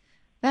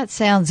 That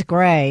sounds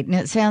great, and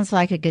it sounds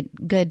like a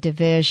good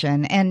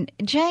division. And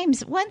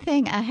James, one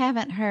thing I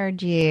haven't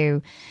heard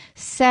you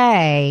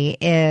say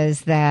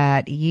is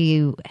that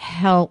you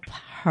help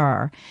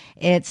her.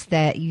 It's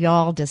that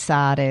y'all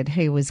decided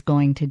who was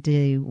going to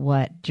do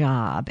what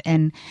job.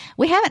 And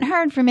we haven't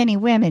heard from any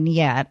women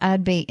yet.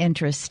 I'd be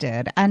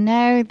interested. I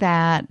know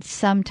that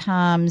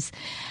sometimes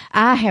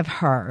I have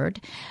heard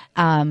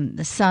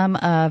some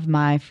of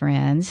my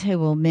friends who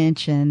will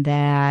mention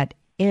that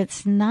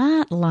it's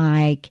not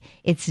like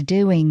it's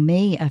doing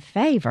me a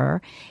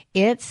favor.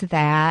 It's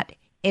that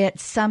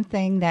it's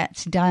something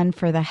that's done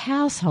for the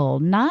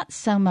household, not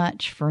so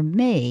much for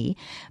me,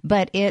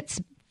 but it's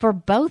for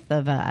both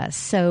of us.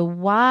 So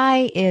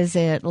why is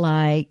it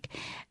like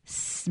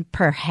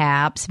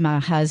perhaps my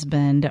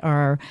husband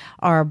or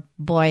our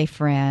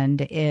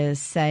boyfriend is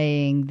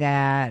saying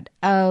that,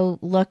 oh,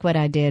 look what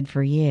I did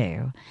for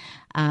you?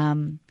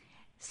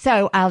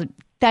 So I'll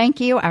thank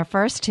you. Our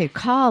first two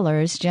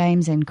callers,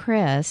 James and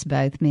Chris,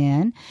 both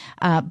men,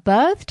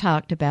 both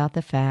talked about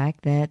the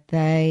fact that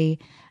they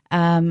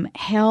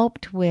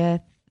helped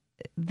with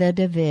the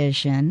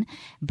division,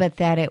 but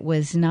that it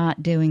was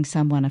not doing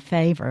someone a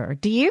favor.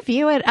 Do you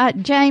view it,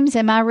 James,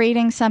 am I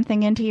reading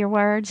something into your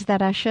words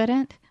that I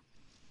shouldn't?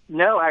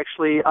 No,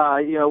 actually,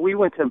 we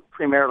went to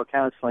premarital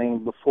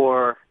counseling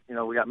before,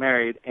 we got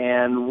married,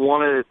 and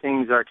one of the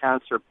things our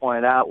counselor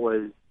pointed out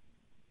was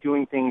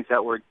doing things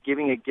that were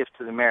giving a gift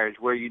to the marriage,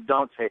 where you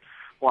don't say,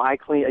 well, I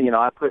clean,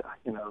 I put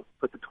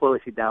the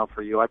toilet seat down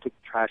for you, I took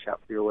the trash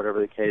out for you, or whatever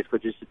the case,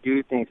 but just to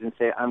do things and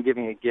say, I'm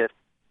giving a gift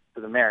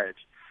to the marriage.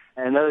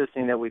 And another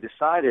thing that we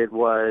decided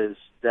was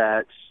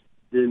that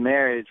the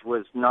marriage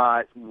was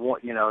not,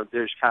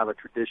 there's kind of a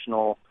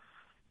traditional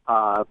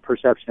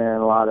perception in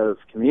a lot of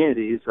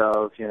communities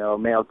of,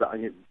 man's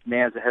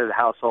the head of the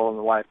household and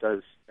the wife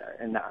does,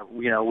 and,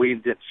 we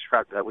didn't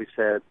describe that. We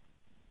said,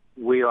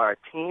 we are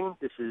a team.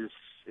 This is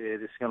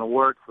going to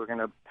work. We're going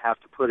to have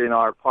to put in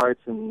our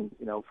parts, and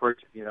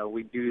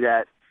we do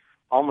that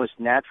almost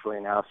naturally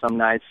now. Some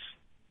nights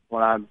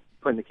when I'm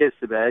putting the kids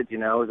to bed,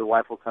 the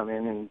wife will come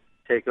in and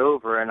take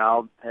over, and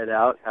I'll head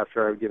out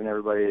after I've given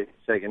everybody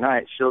say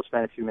goodnight. She'll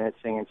spend a few minutes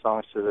singing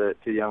songs to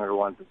the younger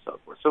ones and so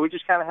forth. So we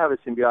just kind of have a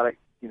symbiotic,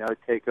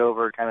 take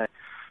over, kind of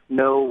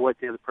know what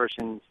the other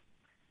person's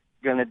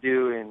going to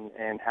do,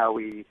 and how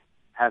we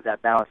have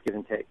that balance, give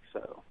and take.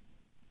 So.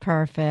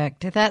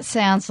 Perfect. That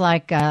sounds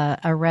like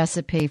a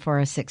recipe for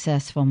a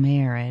successful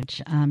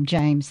marriage.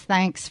 James,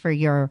 thanks for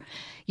your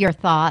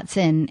thoughts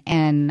and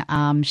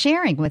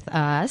sharing with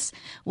us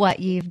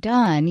what you've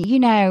done.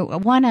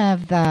 One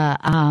of the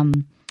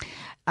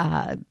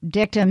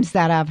dictums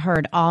that I've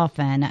heard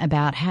often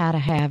about how to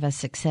have a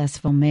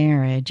successful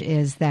marriage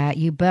is that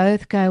you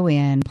both go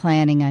in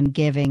planning on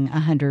giving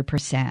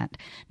 100%,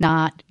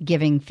 not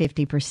giving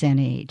 50%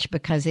 each.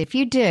 Because if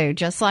you do,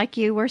 just like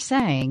you were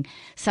saying,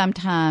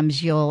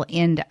 sometimes you'll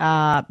end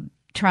up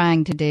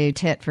trying to do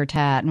tit for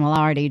tat, and well,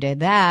 I already did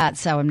that,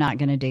 so I'm not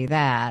going to do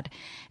that.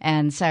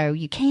 And so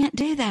you can't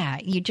do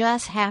that. You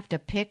just have to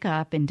pick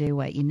up and do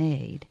what you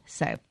need.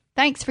 So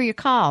thanks for your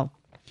call.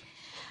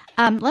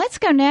 Let's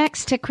go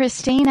next to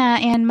Christina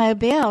in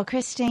Mobile.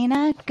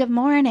 Christina, good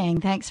morning.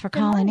 Thanks for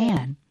calling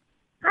in.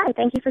 Hi,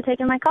 thank you for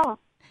taking my call.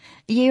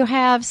 You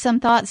have some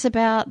thoughts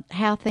about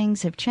how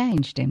things have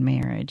changed in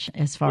marriage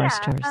as far as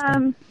towards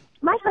them.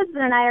 My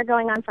husband and I are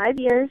going on 5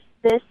 years.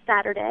 This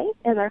Saturday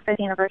is our 5th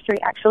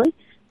anniversary, actually.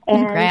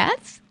 And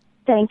congrats.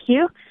 Thank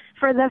you.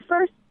 For the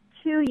first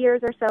 2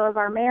 years or so of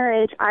our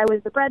marriage, I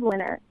was the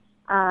breadwinner.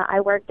 I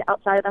worked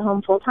outside of the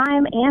home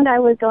full-time, and I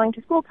was going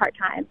to school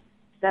part-time.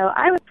 So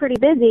I was pretty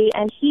busy,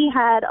 and he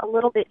had a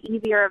little bit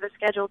easier of a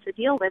schedule to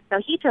deal with.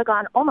 So he took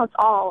on almost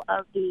all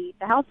of the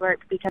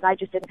housework because I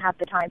just didn't have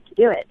the time to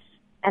do it.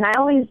 And I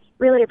always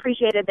really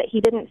appreciated that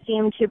he didn't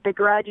seem to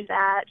begrudge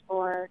that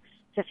or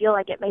to feel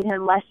like it made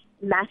him less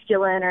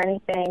masculine or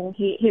anything.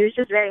 He was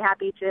just very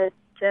happy to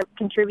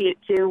contribute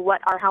to what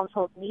our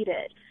household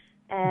needed.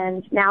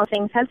 And now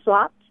things have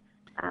swapped.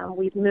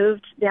 We've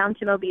moved down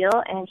to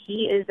Mobile, and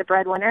he is the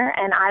breadwinner,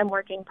 and I'm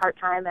working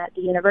part-time at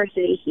the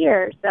university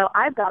here, so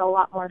I've got a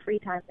lot more free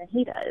time than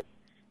he does.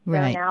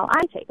 Right. So now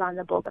I take on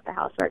the bulk of the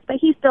housework. But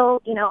he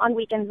still, on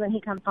weekends when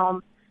he comes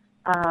home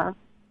and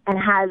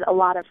has a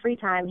lot of free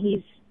time,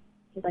 he's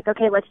he's like,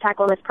 okay, let's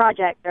tackle this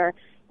project, or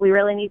we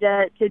really need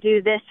to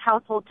do this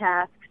household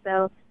task.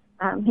 So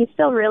he's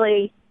still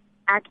really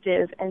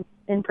active and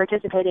in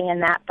participating in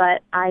that,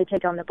 but I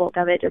take on the bulk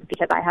of it just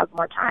because I have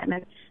more time.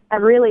 And I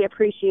really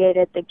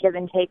appreciated the give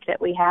and take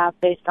that we have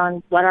based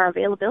on what our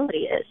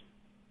availability is.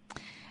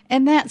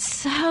 And that's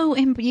so,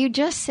 you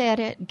just said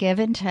it, give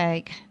and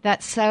take.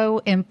 That's so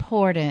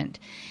important.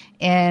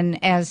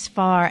 And as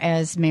far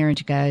as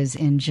marriage goes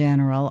in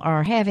general,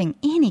 or having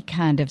any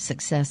kind of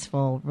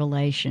successful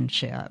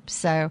relationship.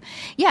 So,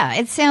 yeah,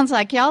 it sounds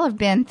like y'all have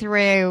been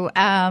through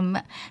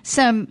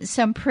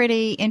some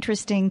pretty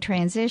interesting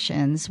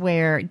transitions.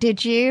 Where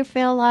did you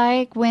feel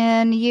like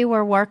when you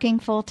were working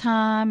full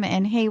time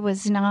and he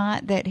was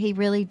not, that he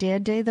really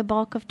did do the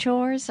bulk of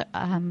chores?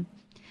 And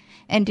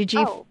did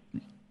you? Oh,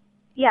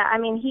 yeah, I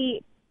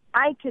mean,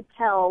 I could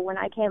tell when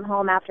I came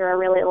home after a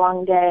really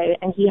long day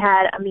and he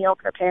had a meal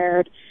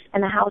prepared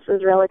and the house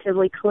was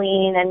relatively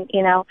clean. And,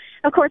 you know,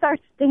 of course our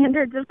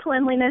standards of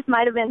cleanliness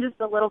might have been just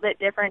a little bit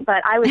different,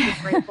 but I was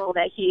just grateful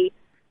that he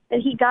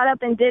got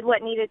up and did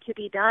what needed to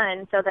be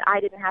done so that I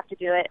didn't have to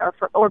do it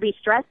or be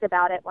stressed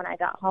about it when I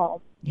got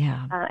home.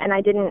 Yeah. And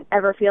I didn't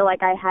ever feel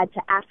like I had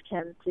to ask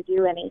him to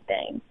do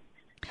anything.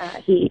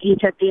 He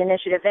took the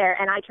initiative there,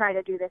 and I try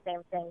to do the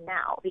same thing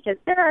now because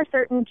there are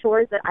certain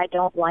chores that I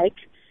don't like,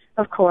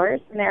 of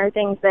course, and there are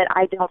things that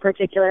I don't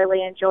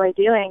particularly enjoy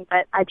doing,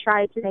 but I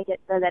try to make it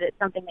so that it's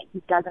something that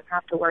he doesn't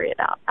have to worry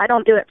about. I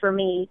don't do it for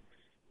me,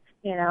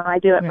 you know, I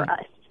do it for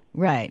us.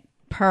 Right.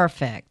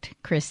 Perfect,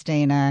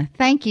 Christina.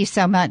 Thank you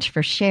so much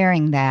for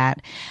sharing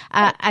that.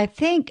 I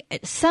think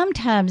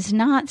sometimes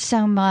not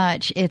so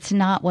much it's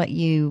not what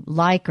you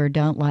like or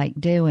don't like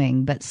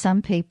doing, but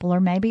some people are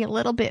maybe a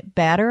little bit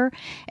better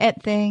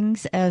at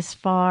things as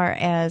far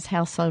as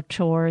household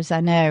chores.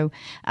 I know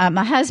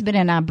my husband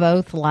and I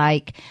both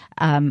like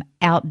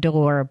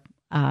outdoor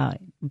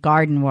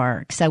garden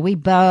work. So we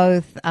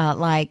both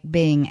like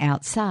being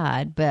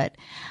outside, but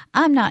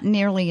I'm not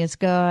nearly as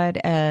good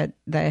at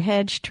the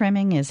hedge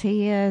trimming as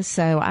he is.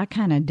 So I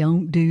kind of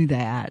don't do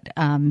that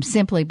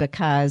simply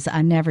because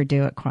I never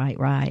do it quite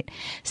right.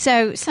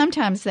 So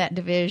sometimes that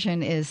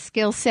division is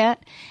skill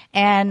set,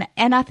 and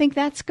I think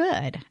that's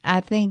good. I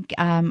think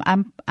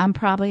I'm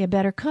probably a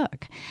better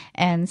cook,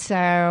 and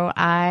so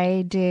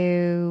I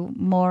do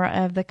more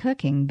of the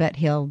cooking, but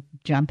he'll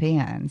jump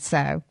in.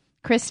 So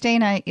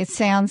Christina, it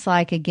sounds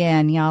like,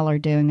 again, y'all are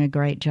doing a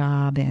great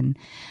job in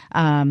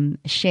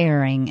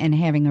sharing and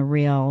having a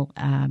real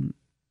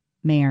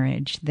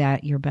marriage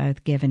that you're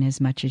both giving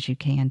as much as you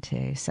can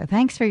to. So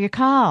thanks for your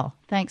call.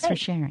 Thanks for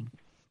sharing.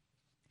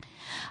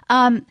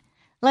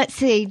 Let's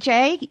see,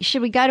 Jay,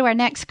 should we go to our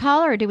next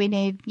caller or do we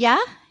need,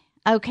 yeah?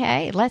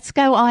 Okay, let's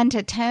go on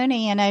to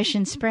Tony in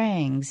Ocean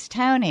Springs.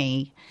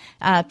 Tony,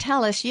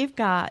 tell us, you've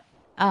got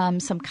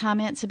some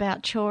comments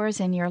about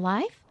chores in your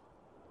life?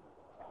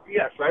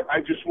 Yes,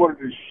 I just wanted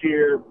to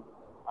share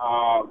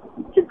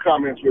some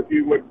comments with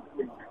you. What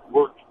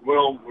worked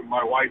well with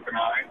my wife and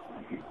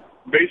I.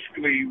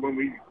 Basically,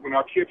 when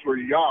our kids were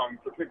young,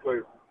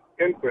 particularly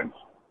infants,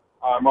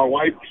 my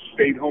wife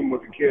stayed home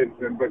with the kids.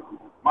 But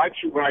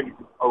when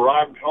I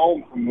arrived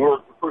home from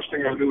work, the first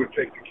thing I do was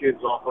take the kids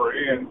off her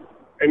end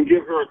and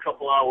give her a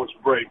couple hours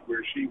break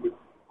where she would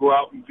go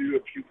out and do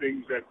a few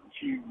things that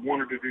she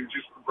wanted to do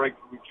just to break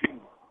the routine.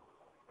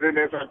 Then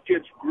as our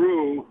kids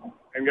grew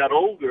and got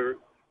older,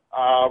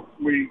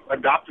 we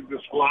adopted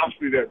this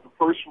philosophy that the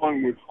first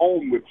one was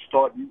home would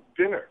start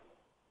dinner.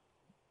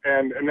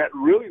 And that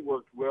really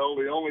worked well.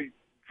 The only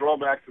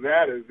drawback to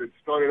that is it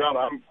started out,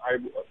 I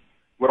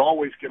would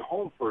always get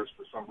home first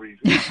for some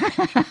reason.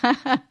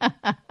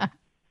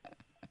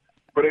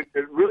 But it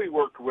really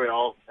worked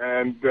well.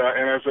 And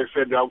as I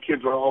said, our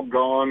kids are all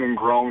gone and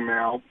grown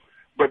now.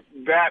 But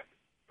that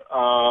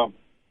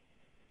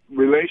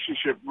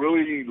relationship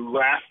really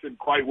lasted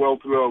quite well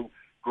through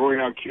growing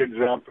our kids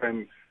up.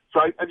 And so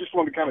I just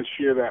wanted to kind of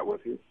share that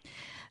with you.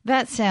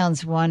 That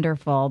sounds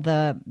wonderful.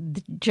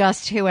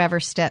 Just whoever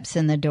steps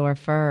in the door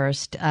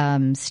first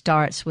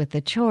starts with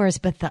the chores.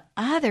 But the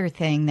other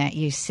thing that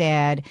you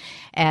said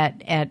at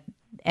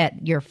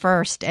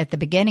the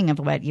beginning of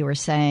what you were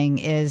saying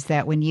is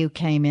that when you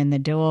came in the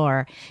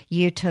door,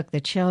 you took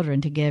the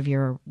children to give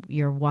your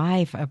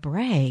wife a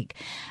break.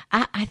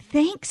 I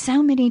think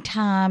so many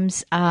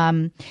times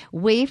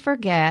we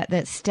forget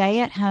that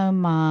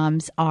stay-at-home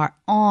moms are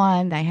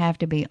on. They have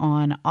to be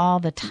on all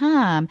the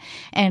time.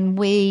 And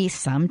we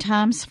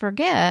sometimes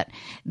forget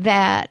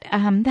that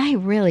they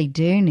really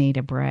do need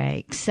a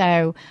break.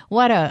 So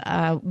what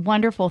a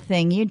wonderful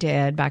thing you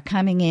did by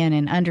coming in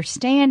and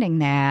understanding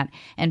that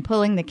and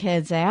pulling the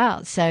kids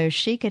out so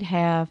she could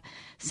have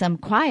some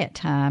quiet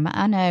time.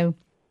 I know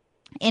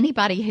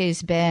anybody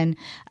who's been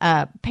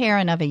a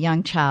parent of a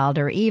young child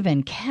or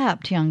even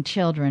kept young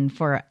children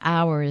for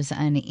hours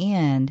on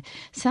end,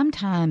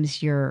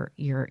 sometimes your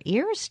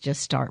ears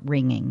just start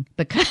ringing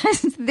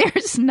because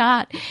there's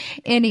not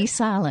any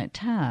silent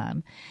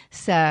time.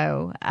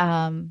 So,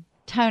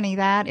 Tony,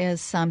 that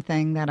is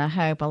something that I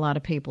hope a lot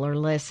of people are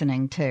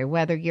listening to,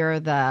 whether you're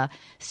the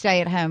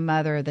stay-at-home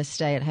mother or the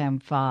stay-at-home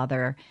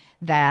father.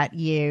 that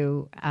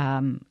you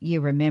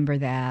remember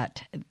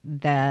that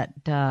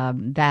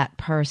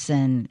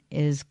person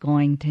is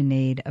going to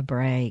need a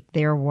break.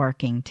 They're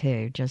working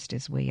too, just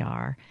as we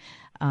are.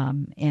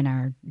 In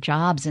our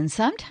jobs. And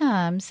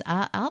sometimes,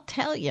 I'll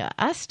tell you,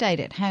 I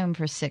stayed at home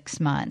for 6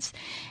 months.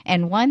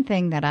 And one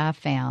thing that I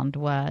found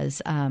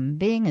was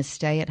being a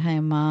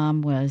stay-at-home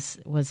mom was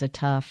a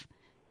tough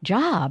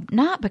job,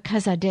 not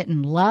because I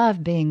didn't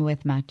love being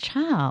with my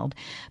child,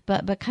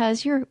 but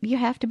because you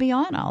have to be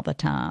on all the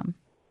time.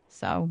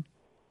 So,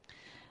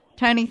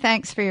 Tony,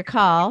 thanks for your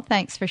call.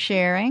 Thanks for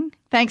sharing.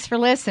 Thanks for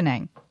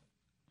listening.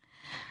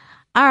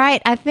 All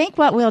right, I think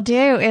what we'll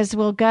do is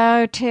we'll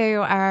go to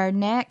our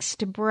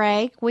next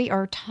break. We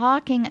are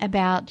talking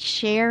about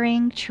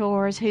sharing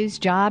chores. Whose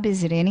job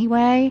is it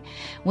anyway?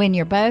 When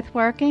you're both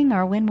working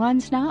or when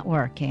one's not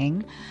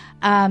working?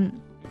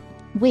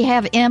 We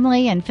have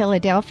Emily in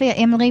Philadelphia.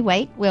 Emily,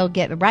 wait, we'll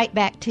get right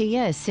back to you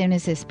as soon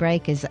as this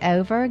break is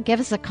over.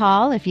 Give us a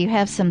call if you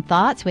have some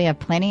thoughts. We have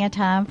plenty of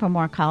time for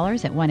more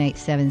callers at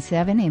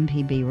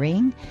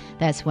 1-877-MPB-RING.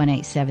 That's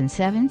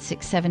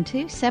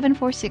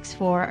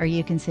 1-877-672-7464, or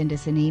you can send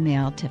us an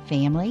email to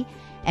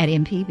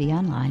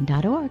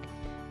family@mpbonline.org.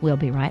 We'll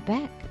be right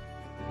back.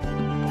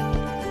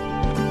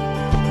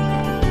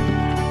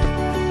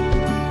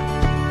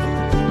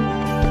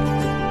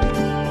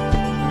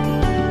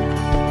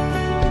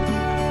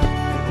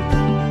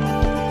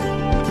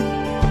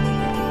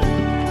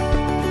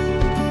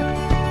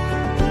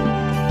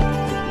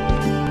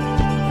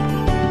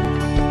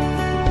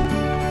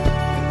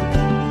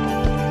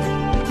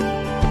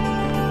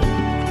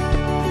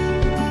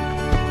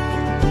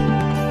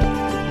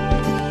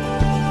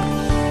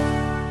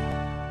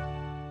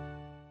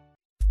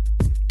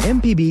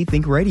 MPB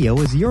Think Radio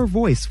is your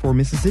voice for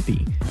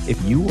Mississippi.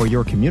 If you or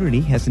your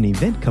community has an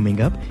event coming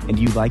up and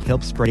you'd like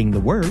help spreading the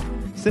word,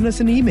 send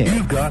us an email.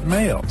 You've got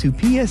mail. To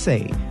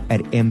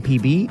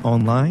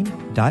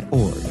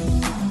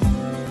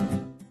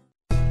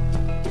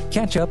psa@mpbonline.org.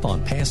 Catch up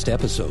on past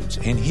episodes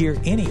and hear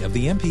any of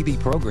the MPB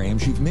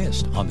programs you've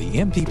missed on the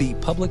MPB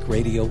Public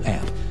Radio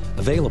app.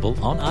 Available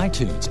on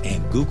iTunes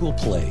and Google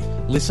Play.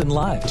 Listen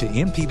live to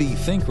MPB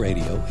Think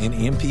Radio and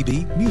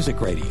MPB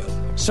Music Radio.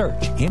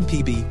 Search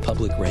MPB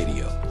Public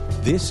Radio.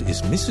 This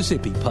is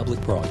Mississippi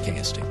Public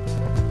Broadcasting.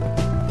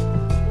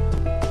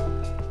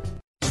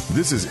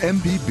 This is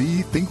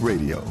MPB Think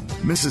Radio,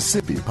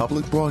 Mississippi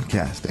Public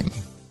Broadcasting.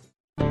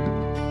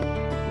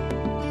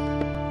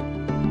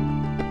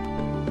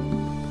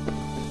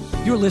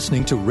 You're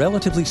listening to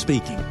Relatively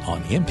Speaking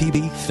on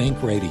MPB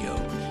Think Radio.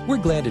 We're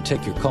glad to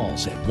take your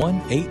calls at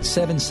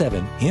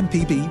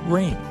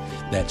 1-877-MPB-RING.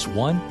 That's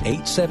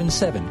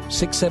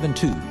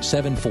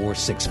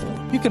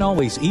 1-877-672-7464. You can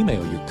always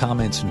email your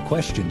comments and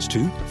questions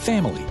to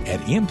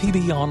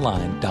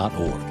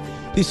family@mpbonline.org.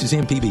 This is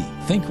MPB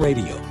Think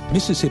Radio,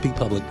 Mississippi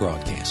Public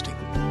Broadcasting.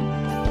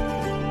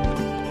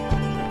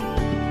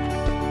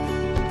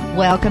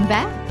 Welcome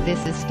back.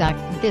 This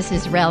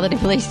is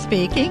Relatively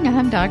Speaking.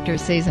 I'm Dr.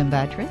 Susan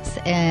Buttress,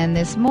 and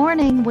this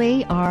morning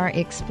we are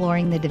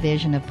exploring the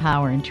division of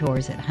power and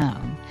chores at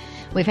home.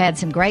 We've had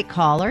some great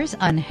callers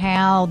on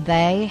how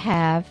they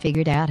have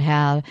figured out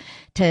how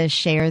to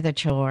share the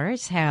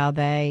chores, how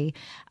they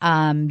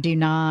do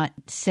not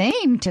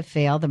seem to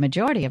feel, the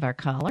majority of our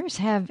callers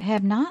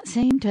have not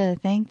seemed to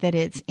think that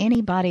it's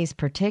anybody's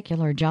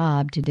particular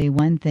job to do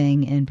one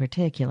thing in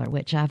particular,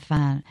 which I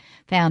found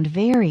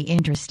very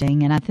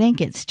interesting. And I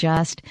think it's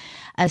just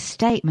a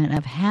statement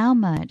of how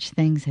much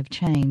things have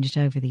changed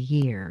over the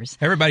years.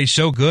 Everybody's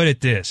so good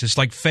at this. It's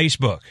like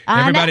Facebook.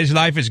 Everybody's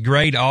life is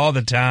great all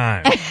the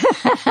time.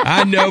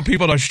 I know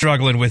people are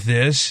struggling with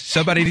this.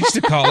 Somebody needs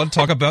to call and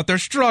talk about their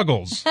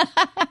struggles.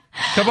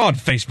 Come on,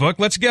 Facebook,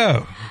 let's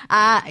go.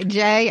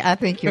 Jay, I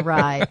think you're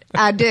right.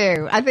 I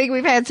do. I think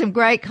we've had some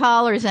great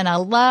callers, and I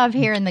love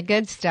hearing the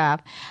good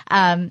stuff.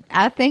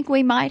 I think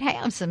we might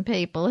have some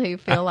people who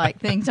feel like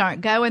things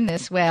aren't going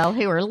this well,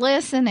 who are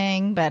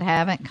listening but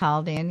haven't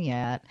called in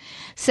yet.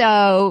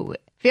 So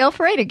feel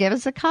free to give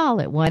us a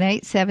call at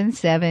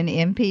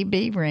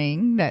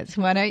 1-877-MPB-RING. That's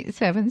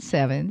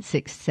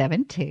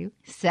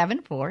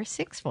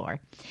 1-877-672-7464.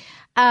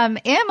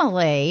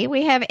 Emily,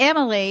 we have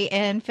Emily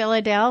in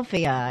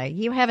Philadelphia.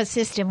 You have a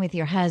system with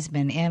your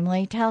husband,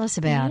 Emily. Tell us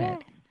about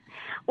it.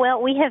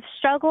 Well, we have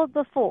struggled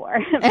before,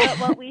 but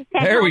what we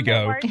found there we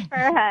go. works for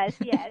us,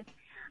 yes.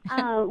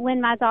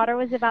 When my daughter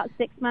was about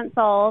 6 months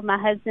old, my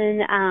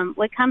husband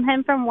would come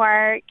home from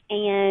work,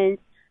 and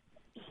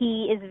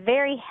he is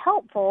very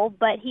helpful,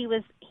 but he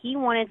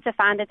wanted to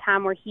find a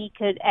time where he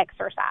could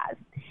exercise,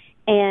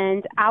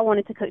 and I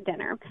wanted to cook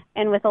dinner.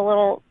 And with a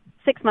little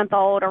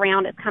 6-month-old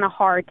around, it's kind of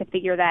hard to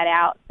figure that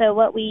out. So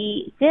what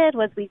we did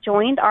was we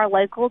joined our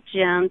local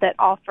gym that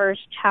offers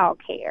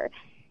childcare.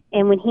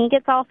 And when he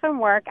gets off from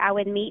work, I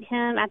would meet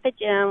him at the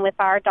gym with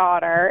our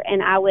daughter,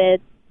 and I would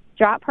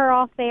drop her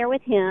off there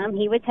with him.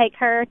 He would take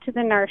her to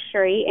the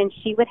nursery, and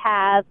she would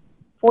have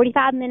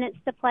 45 minutes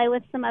to play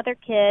with some other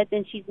kids,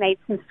 and she's made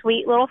some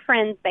sweet little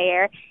friends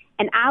there.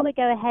 And I would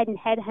go ahead and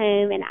head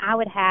home, and I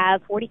would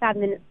have 45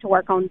 minutes to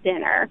work on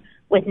dinner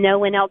with no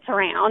one else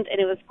around, and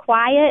it was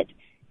quiet.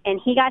 And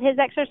he got his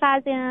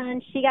exercise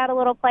in, she got a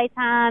little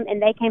playtime,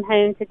 and they came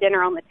home to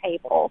dinner on the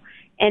table.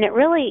 And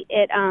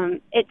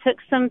it took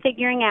some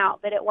figuring out,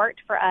 but it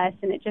worked for us,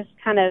 and it just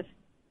kind of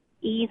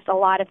eased a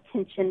lot of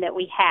tension that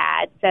we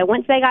had. So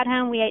once they got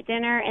home, we ate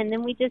dinner, and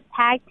then we just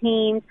tag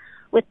teamed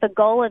with the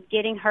goal of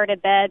getting her to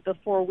bed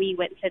before we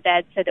went to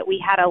bed so that we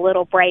had a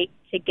little break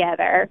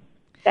together.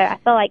 So I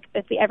feel like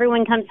if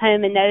everyone comes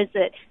home and knows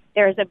that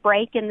there's a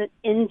break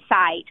in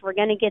sight, we're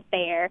going to get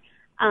there,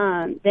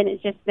 then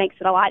it just makes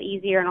it a lot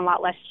easier and a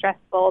lot less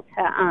stressful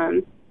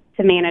to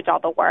manage all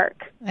the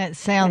work. That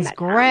sounds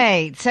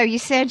great. So you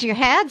said you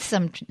had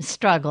some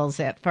struggles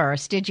at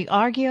first. Did you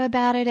argue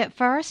about it at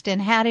first,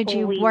 and how did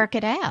you work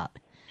it out?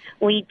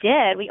 We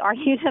did. We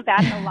argued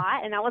about it a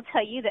lot, and I will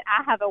tell you that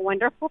I have a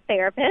wonderful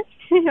therapist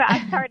who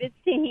I started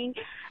seeing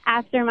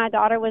after my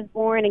daughter was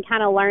born and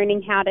kind of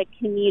learning how to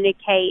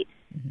communicate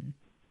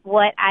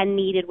what I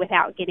needed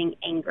without getting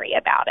angry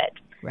about it.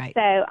 Right.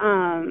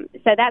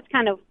 So that's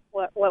kind of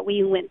what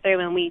we went through,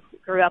 and we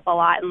grew up a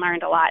lot and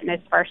learned a lot in those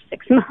first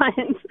 6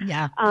 months.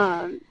 Yeah.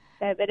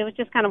 But it was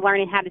just kind of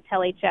learning how to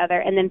tell each other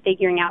and then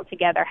figuring out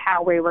together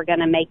how we were going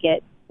to make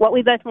it what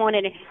we both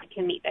wanted and how we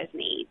can meet those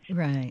needs.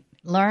 Right.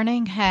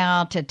 Learning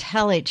how to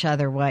tell each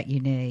other what you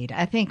need.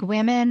 I think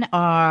women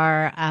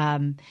are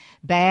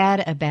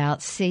bad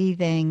about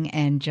seething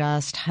and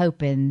just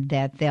hoping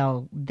that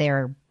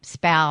their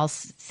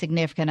spouse,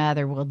 significant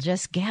other will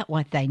just get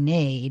what they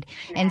need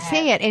and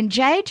see it. And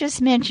Jay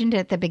just mentioned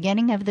at the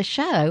beginning of the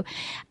show,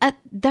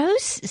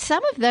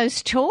 some of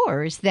those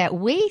chores that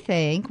we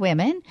think,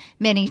 women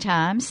many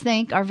times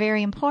think are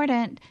very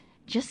important,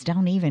 just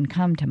don't even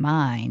come to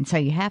mind. So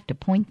you have to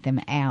point them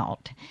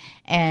out.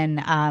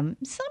 And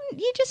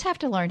you just have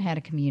to learn how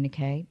to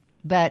communicate.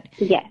 But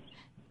yes.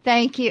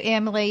 Thank you,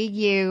 Emily.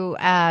 You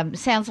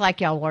sounds like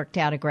y'all worked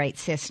out a great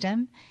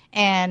system.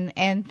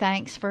 And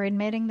thanks for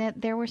admitting that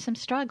there were some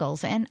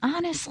struggles. And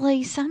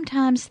honestly,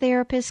 sometimes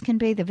therapists can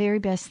be the very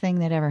best thing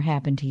that ever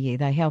happened to you.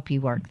 They help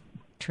you work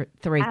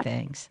through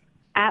things.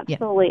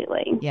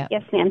 Absolutely. Yep.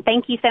 Yes, ma'am.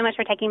 Thank you so much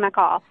for taking my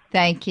call.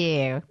 Thank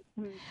you.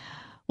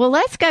 Well,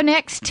 let's go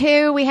next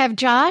to, we have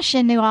Josh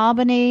in New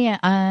Albany,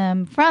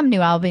 from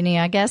New Albany,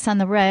 I guess, on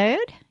the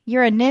road.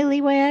 You're a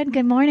newlywed.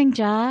 Good morning,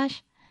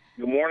 Josh.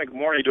 Good morning. Good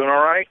morning. You doing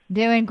all right?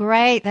 Doing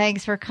great.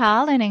 Thanks for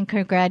calling, and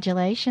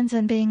congratulations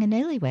on being a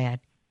newlywed.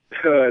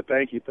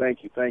 Thank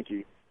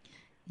you.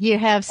 You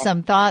have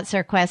some thoughts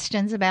or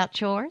questions about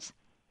chores?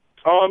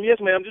 Yes,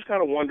 ma'am. I'm just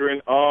kind of wondering,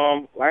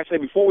 like I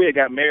said, before we had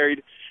got married,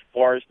 as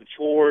far as the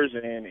chores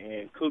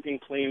and cooking,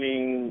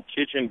 cleaning,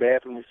 kitchen,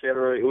 bathroom,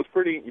 etc., it was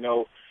pretty,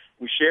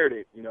 we shared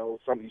it. You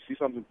see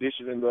something,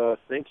 dishes in the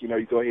sink, you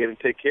go ahead and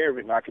take care of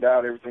it, knock it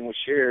out, everything was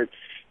shared.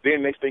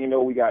 Then next thing you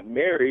know, we got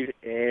married,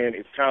 and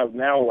it's kind of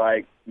now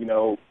like,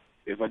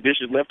 if a dish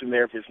is left in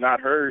there, if it's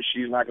not hers,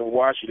 she's not going to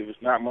wash it. If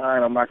it's not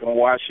mine, I'm not going to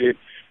wash it.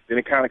 Then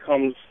it kind of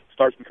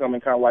starts becoming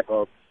kind of like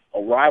a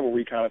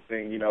rivalry kind of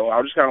thing, I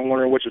was just kind of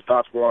wondering what your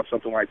thoughts were on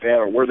something like that,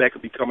 or where that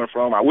could be coming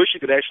from. I wish you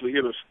could actually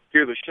hear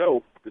the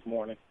show this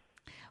morning.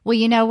 Well,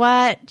 you know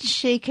what?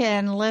 She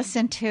can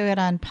listen to it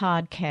on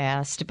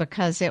podcast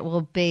because it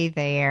will be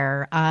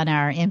there on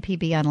our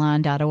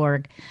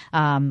mpbonline.org.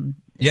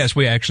 Yes,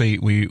 we actually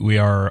we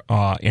are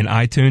in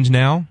iTunes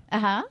now.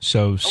 Uh-huh.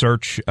 So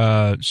search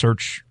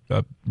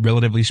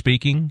Relatively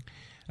Speaking,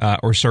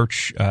 or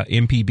search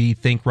MPB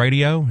Think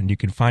Radio, and you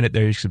can find it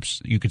there.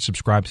 You can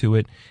subscribe to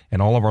it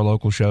and all of our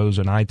local shows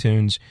on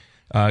iTunes.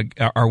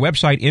 Our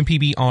website,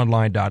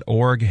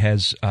 mpbonline.org,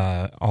 has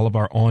all of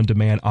our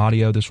on-demand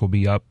audio. This will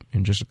be up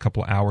in just a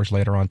couple of hours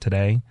later on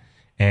today.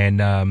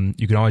 And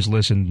you can always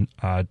listen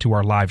to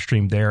our live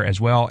stream there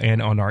as well,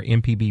 and on our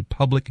MPB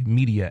Public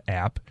Media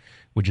app,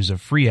 which is a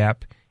free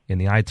app in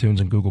the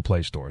iTunes and Google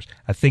Play stores.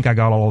 I think I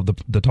got all of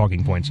the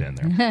talking points in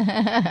there.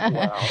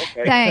 Wow,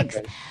 okay. Thanks.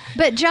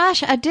 But,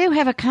 Josh, I do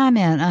have a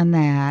comment on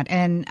that,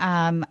 and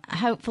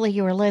hopefully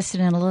you were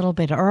listening a little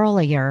bit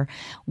earlier.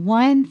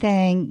 One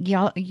thing,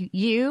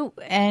 you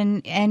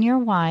and your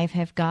wife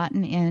have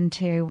gotten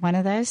into one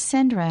of those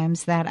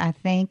syndromes that I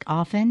think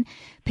often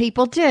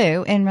people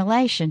do in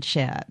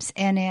relationships,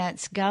 and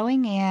it's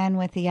going in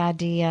with the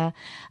idea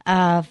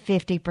of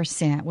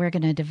 50%. We're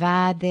going to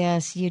divide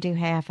this. You do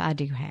half, I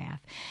do half.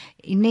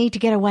 You need to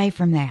get away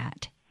from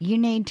that. You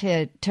need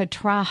to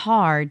try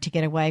hard to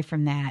get away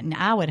from that. And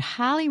I would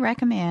highly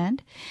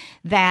recommend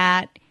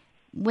that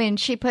when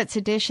she puts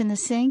a dish in the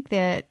sink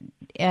that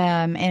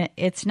and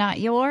it's not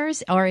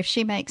yours, or if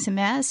she makes a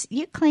mess,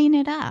 you clean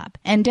it up.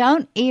 And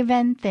don't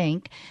even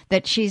think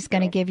that she's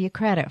going to give you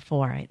credit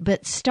for it.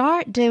 But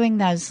start doing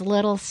those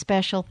little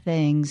special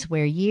things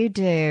where you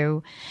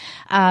do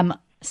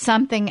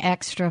something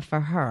extra for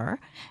her.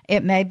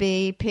 It may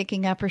be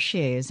picking up her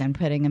shoes and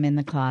putting them in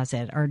the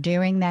closet, or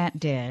doing that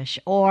dish,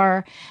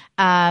 or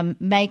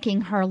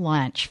making her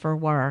lunch for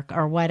work,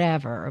 or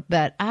whatever.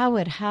 But I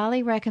would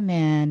highly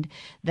recommend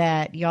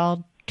that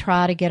y'all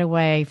try to get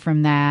away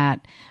from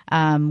that.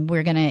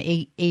 We're going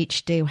to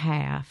each do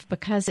half,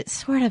 because it's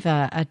sort of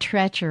a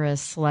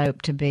treacherous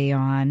slope to be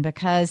on,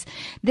 because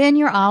then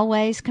you're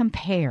always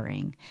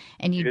comparing,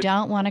 and you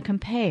don't want to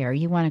compare.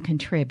 You want to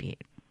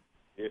contribute.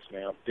 Yes,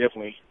 ma'am.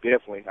 Definitely.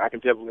 I can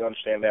definitely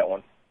understand that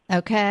one.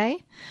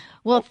 Okay.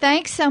 Well,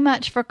 thanks so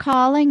much for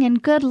calling,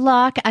 and good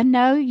luck. I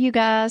know you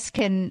guys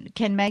can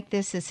make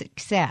this a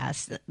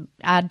success.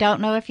 I don't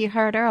know if you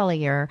heard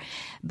earlier,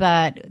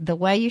 but the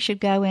way you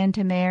should go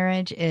into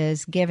marriage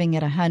is giving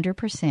it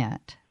 100%.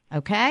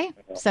 Okay?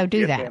 So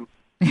do that. Ma'am.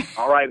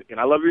 All right. And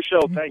I love your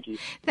show. Thank you.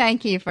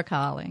 Thank you for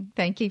calling.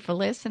 Thank you for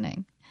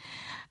listening.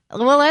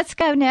 Well, let's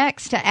go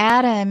next to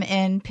Adam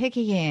in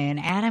Picayune.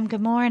 Adam,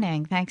 good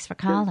morning. Thanks for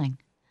calling.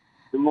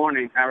 Good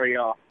morning. How are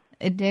y'all?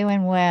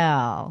 Doing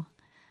well.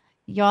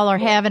 Y'all are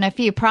having a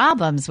few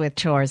problems with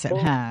chores at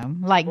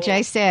home. Like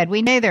Jay said,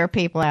 we know there are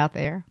people out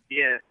there.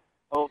 Yeah.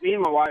 Well, me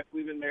and my wife,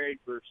 we've been married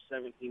for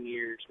 17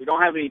 years. We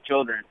don't have any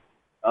children.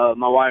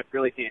 My wife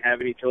really can't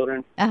have any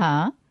children.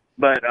 Uh-huh.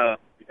 But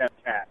we have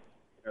cats.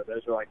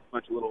 Those are like a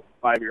bunch of little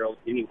 5-year-olds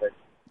anyway.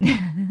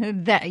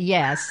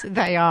 Yes,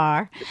 they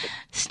are.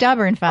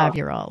 Stubborn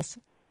 5-year-olds.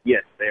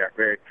 Yes, they are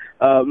very.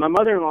 My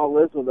mother-in-law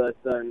lives with us,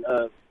 and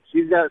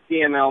she's got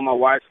CML. My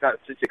wife's got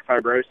cystic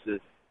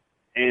fibrosis,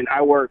 and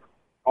I work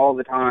all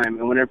the time.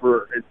 And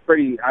whenever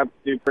I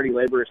do pretty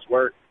laborious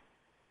work.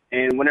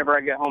 And whenever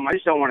I get home, I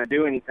just don't want to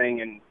do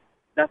anything, and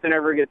nothing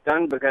ever gets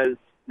done because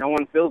no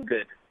one feels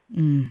good.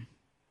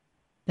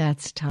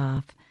 That's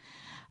tough.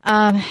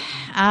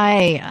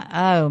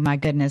 Oh my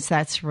goodness,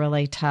 that's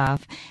really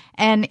tough.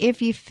 And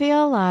if you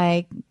feel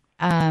like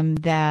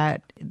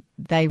that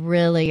they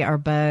really are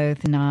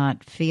both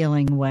not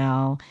feeling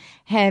well,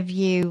 have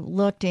you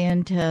looked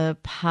into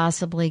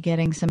possibly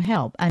getting some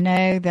help? I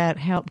know that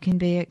help can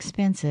be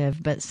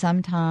expensive, but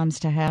sometimes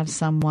to have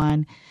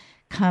someone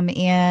come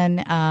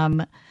in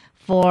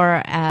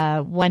for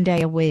 1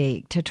 day a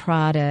week to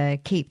try to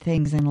keep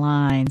things in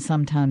line,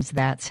 sometimes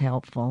that's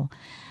helpful.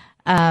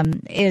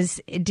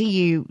 Do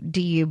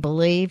you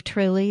believe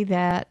truly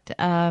that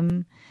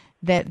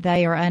that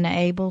they are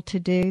unable to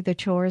do the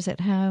chores at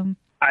home?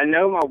 I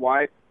know my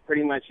wife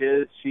pretty much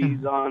is.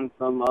 She's on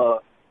some.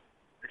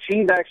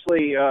 She's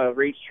actually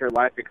reached her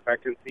life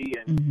expectancy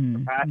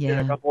and passed it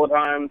a couple of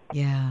times.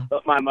 Yeah.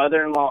 But my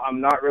mother-in-law,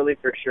 I'm not really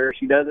for sure.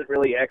 She doesn't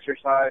really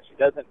exercise. She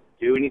doesn't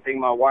do anything.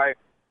 My wife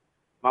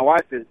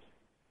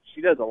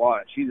she does a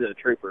lot. She's a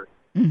trooper.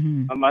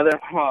 My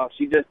mother-in-law,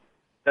 she just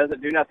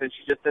doesn't do nothing.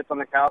 She just sits on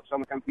the couch on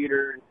the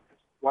computer and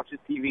watches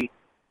TV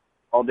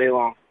all day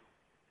long.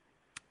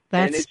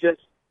 And it's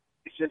just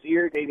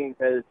irritating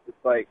because it's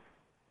like,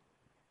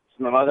 she's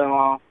my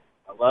mother-in-law.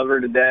 I love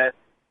her to death,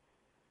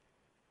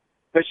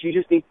 but she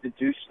just needs to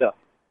do stuff.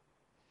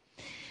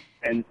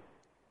 And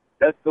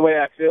that's the way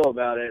I feel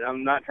about it.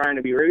 I'm not trying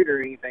to be rude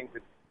or anything,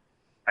 but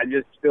I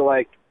just feel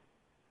like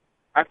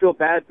I feel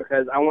bad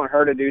because I want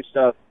her to do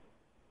stuff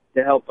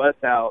to help us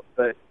out,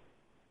 but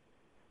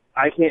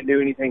I can't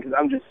do anything because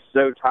I'm just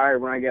so tired.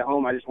 When I get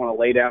home, I just want to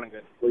lay down and go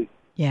to sleep.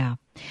 Yeah.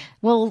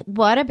 Well,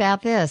 what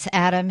about this,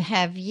 Adam?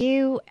 Have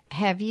you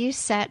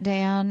sat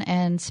down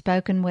and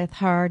spoken with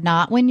her,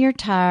 not when you're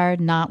tired,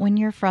 not when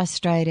you're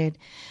frustrated,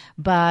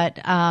 but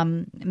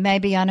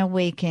maybe on a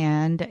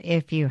weekend,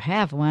 if you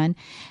have one,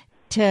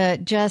 to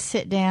just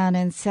sit down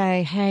and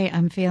say, hey,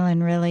 I'm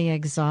feeling really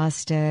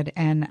exhausted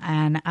and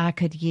I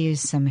could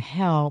use some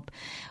help.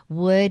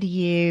 Would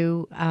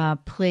you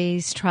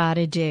please try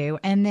to do?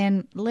 And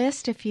then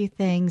list a few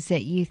things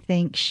that you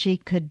think she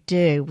could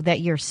do,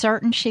 that you're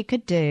certain she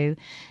could do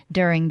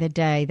during the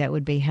day that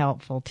would be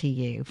helpful to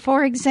you.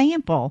 For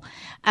example,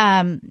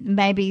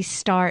 maybe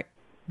start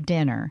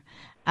dinner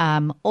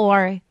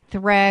or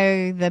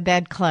throw the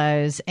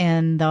bedclothes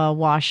in the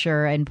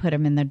washer and put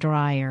them in the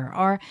dryer.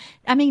 Or,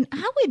 I mean,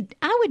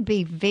 I would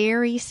be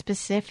very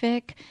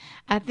specific.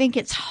 I think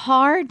it's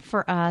hard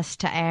for us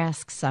to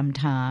ask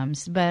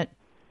sometimes, but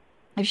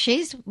if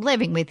she's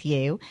living with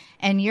you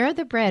and you're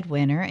the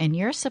breadwinner and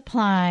you're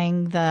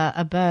supplying the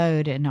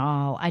abode and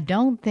all, I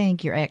don't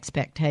think your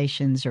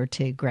expectations are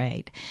too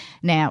great.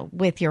 Now,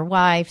 with your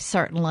wife,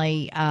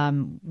 certainly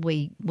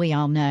we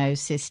all know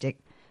cystic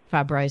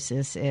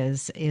fibrosis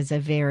is a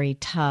very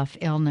tough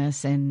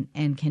illness and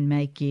can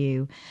make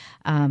you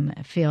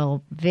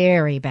feel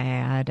very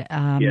bad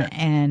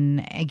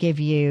and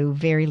give you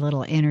very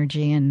little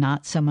energy and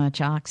not so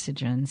much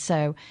oxygen.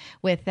 So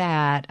with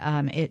that,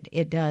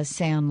 it does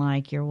sound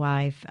like your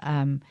wife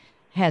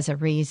has a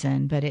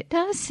reason, but it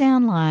does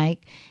sound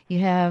like you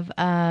have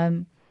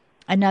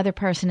another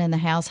person in the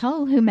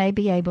household who may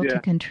be able to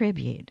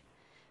contribute.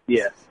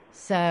 Yes.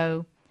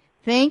 So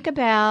think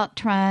about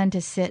trying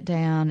to sit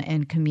down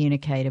and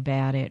communicate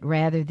about it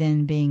rather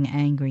than being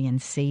angry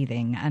and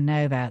seething. I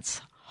know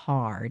that's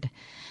hard,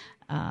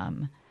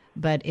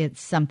 but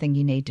it's something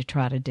you need to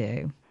try to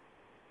do.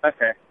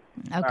 Okay.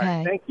 Okay. All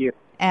right, thank you.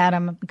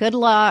 Adam, good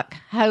luck.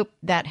 Hope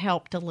that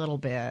helped a little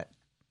bit.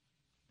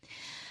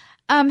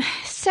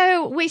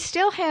 So we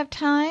still have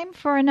time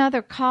for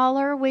another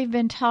caller. We've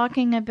been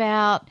talking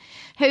about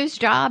whose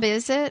job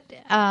is it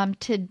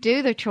to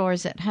do the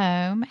chores at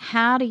home?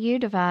 How do you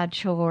divide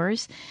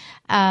chores?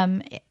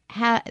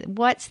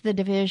 What's the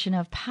division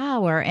of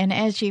power? And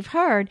as you've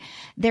heard,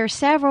 there are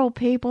several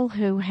people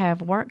who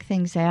have worked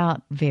things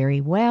out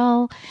very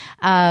well.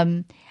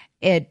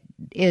 It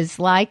is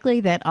likely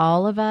that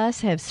all of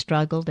us have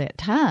struggled at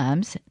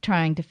times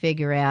trying to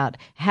figure out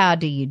how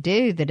do you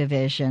do the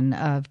division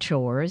of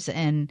chores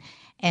and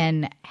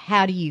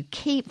how do you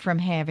keep from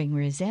having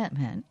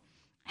resentment.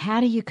 How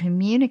do you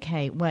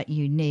communicate what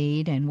you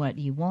need and what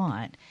you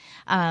want?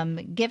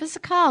 Give us a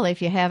call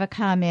if you have a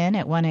comment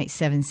at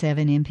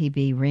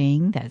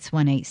 1-877-MPB-RING. That's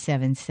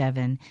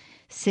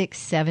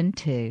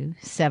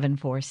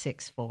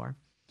 1-877-672-7464.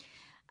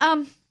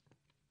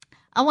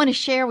 I want to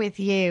share with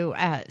you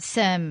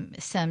some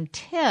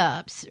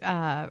tips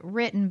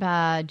written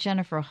by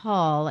Jennifer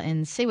Hull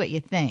and see what you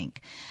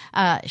think.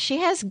 She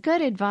has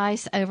good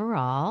advice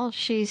overall.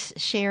 She's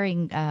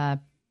sharing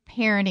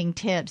parenting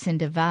tips and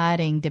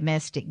dividing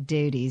domestic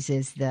duties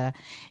is the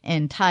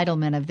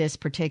entitlement of this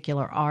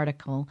particular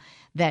article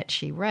that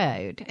she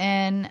wrote.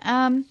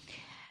 And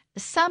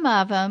some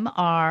of them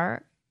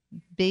are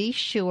be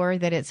sure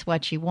that it's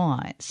what you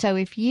want. So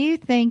if you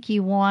think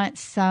you want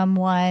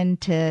someone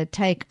to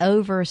take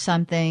over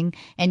something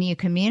and you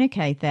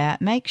communicate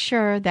that, make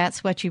sure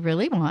that's what you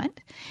really want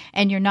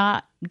and you're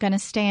not going to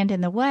stand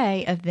in the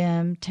way of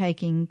them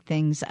taking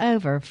things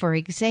over. For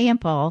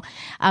example,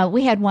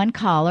 we had one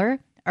caller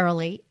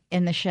early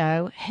in the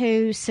show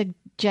who suggested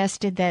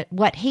that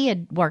what he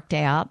had worked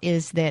out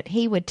is that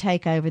he would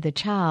take over the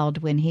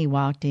child when he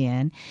walked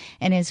in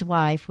and his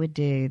wife would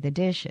do the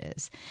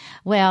dishes.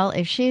 Well,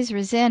 if she's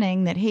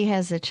resenting that he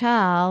has a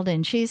child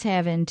and she's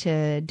having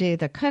to do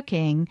the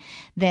cooking,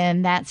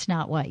 then that's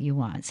not what you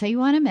want. So you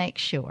want to make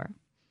sure.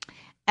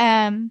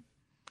 The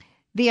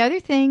other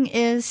thing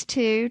is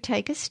to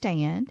take a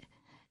stand.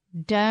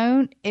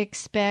 Don't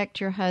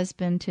expect your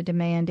husband to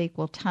demand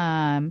equal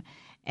time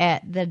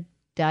at the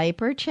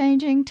diaper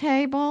changing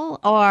table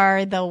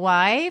or the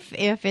wife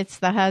if it's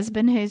the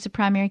husband who's the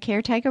primary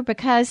caretaker,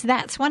 because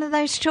that's one of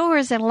those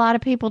chores that a lot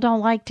of people don't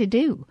like to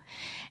do.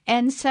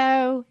 And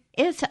so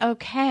it's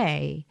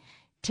okay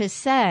to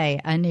say,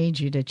 I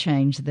need you to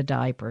change the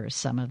diapers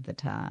some of the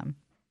time.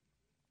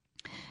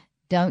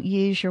 Don't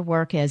use your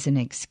work as an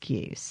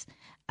excuse.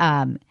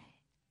 But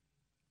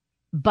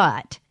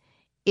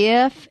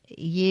if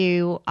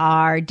you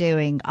are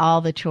doing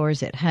all the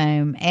chores at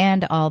home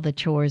and all the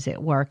chores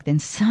at work, then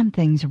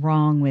something's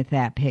wrong with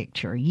that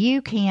picture.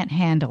 You can't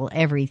handle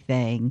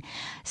everything.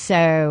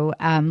 So,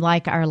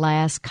 like our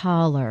last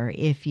caller,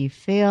 if you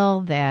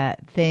feel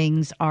that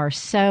things are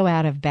so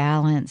out of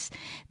balance,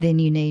 then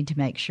you need to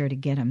make sure to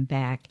get them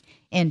back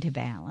into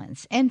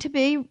balance. And to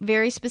be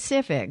very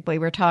specific, we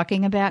were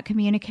talking about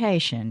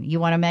communication. You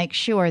want to make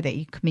sure that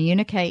you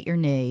communicate your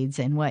needs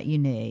and what you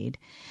need.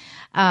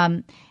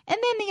 And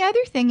then the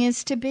other thing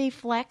is to be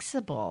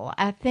flexible.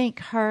 I think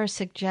her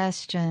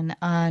suggestion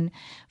on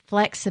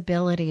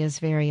flexibility is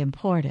very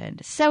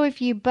important. So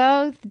if you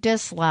both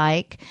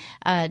dislike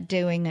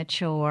doing a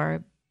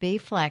chore, be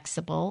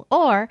flexible.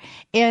 Or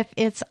if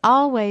it's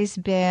always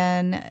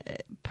been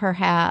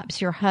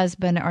perhaps your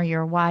husband or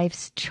your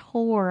wife's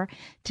chore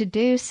to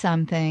do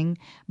something,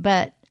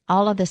 but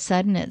all of a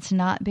sudden it's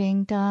not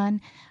being done,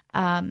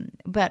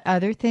 but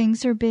other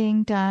things are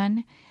being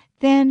done,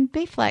 then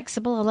be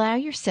flexible. Allow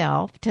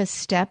yourself to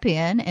step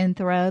in and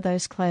throw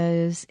those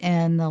clothes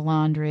in the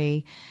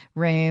laundry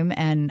room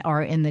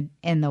or in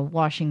the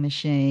washing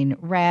machine,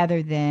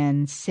 rather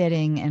than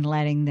sitting and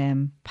letting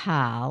them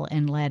pile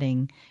and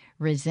letting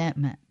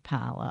resentment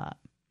pile up.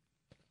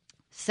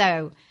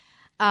 So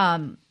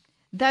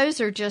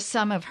those are just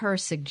some of her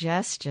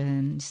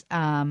suggestions.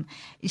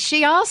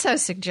 She also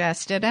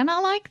suggested, and I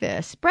like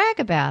this, brag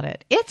about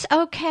it. It's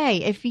okay.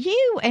 If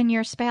you and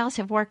your spouse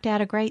have worked out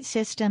a great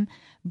system,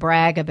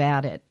 brag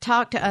about it.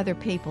 Talk to other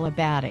people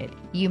about it.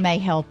 You may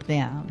help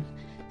them.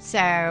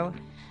 So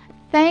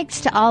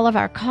thanks to all of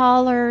our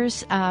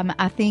callers.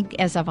 I think,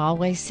 as I've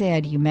always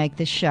said, you make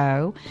the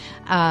show.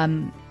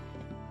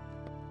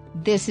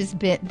 This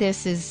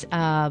is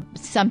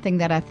something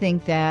that I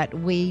think that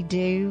we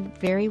do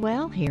very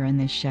well here in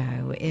this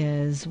show,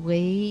 is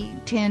we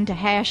tend to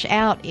hash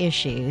out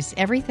issues.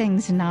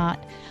 Everything's not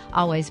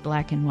always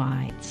black and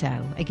white. So,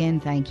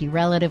 again, thank you.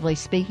 Relatively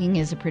Speaking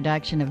is a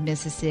production of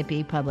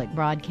Mississippi Public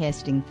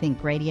Broadcasting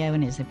Think Radio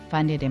and is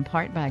funded in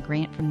part by a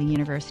grant from the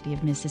University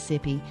of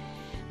Mississippi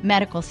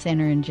Medical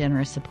Center in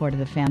generous support of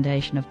the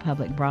Foundation of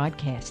Public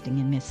Broadcasting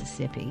in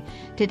Mississippi.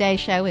 Today's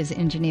show is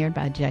engineered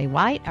by Jay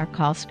White. Our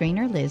call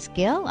screener, Liz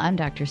Gill. I'm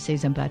Dr.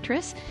 Susan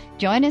Buttress.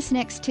 Join us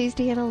next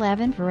Tuesday at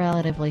 11 for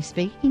Relatively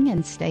Speaking,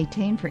 and stay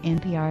tuned for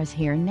NPR's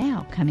Here and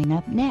Now, coming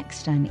up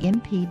next on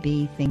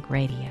MPB Think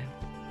Radio.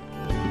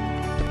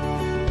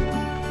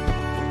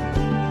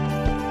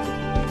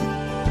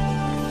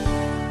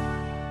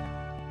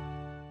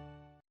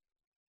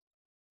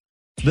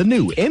 The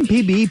new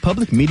MPB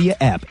Public Media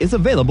app is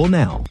available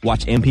now.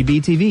 Watch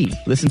MPB TV,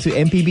 listen to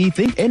MPB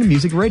Think and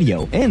Music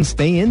Radio, and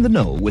stay in the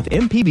know with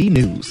MPB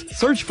News.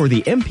 Search for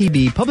the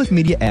MPB Public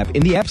Media app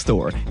in the App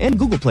Store and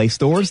Google Play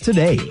stores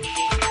today.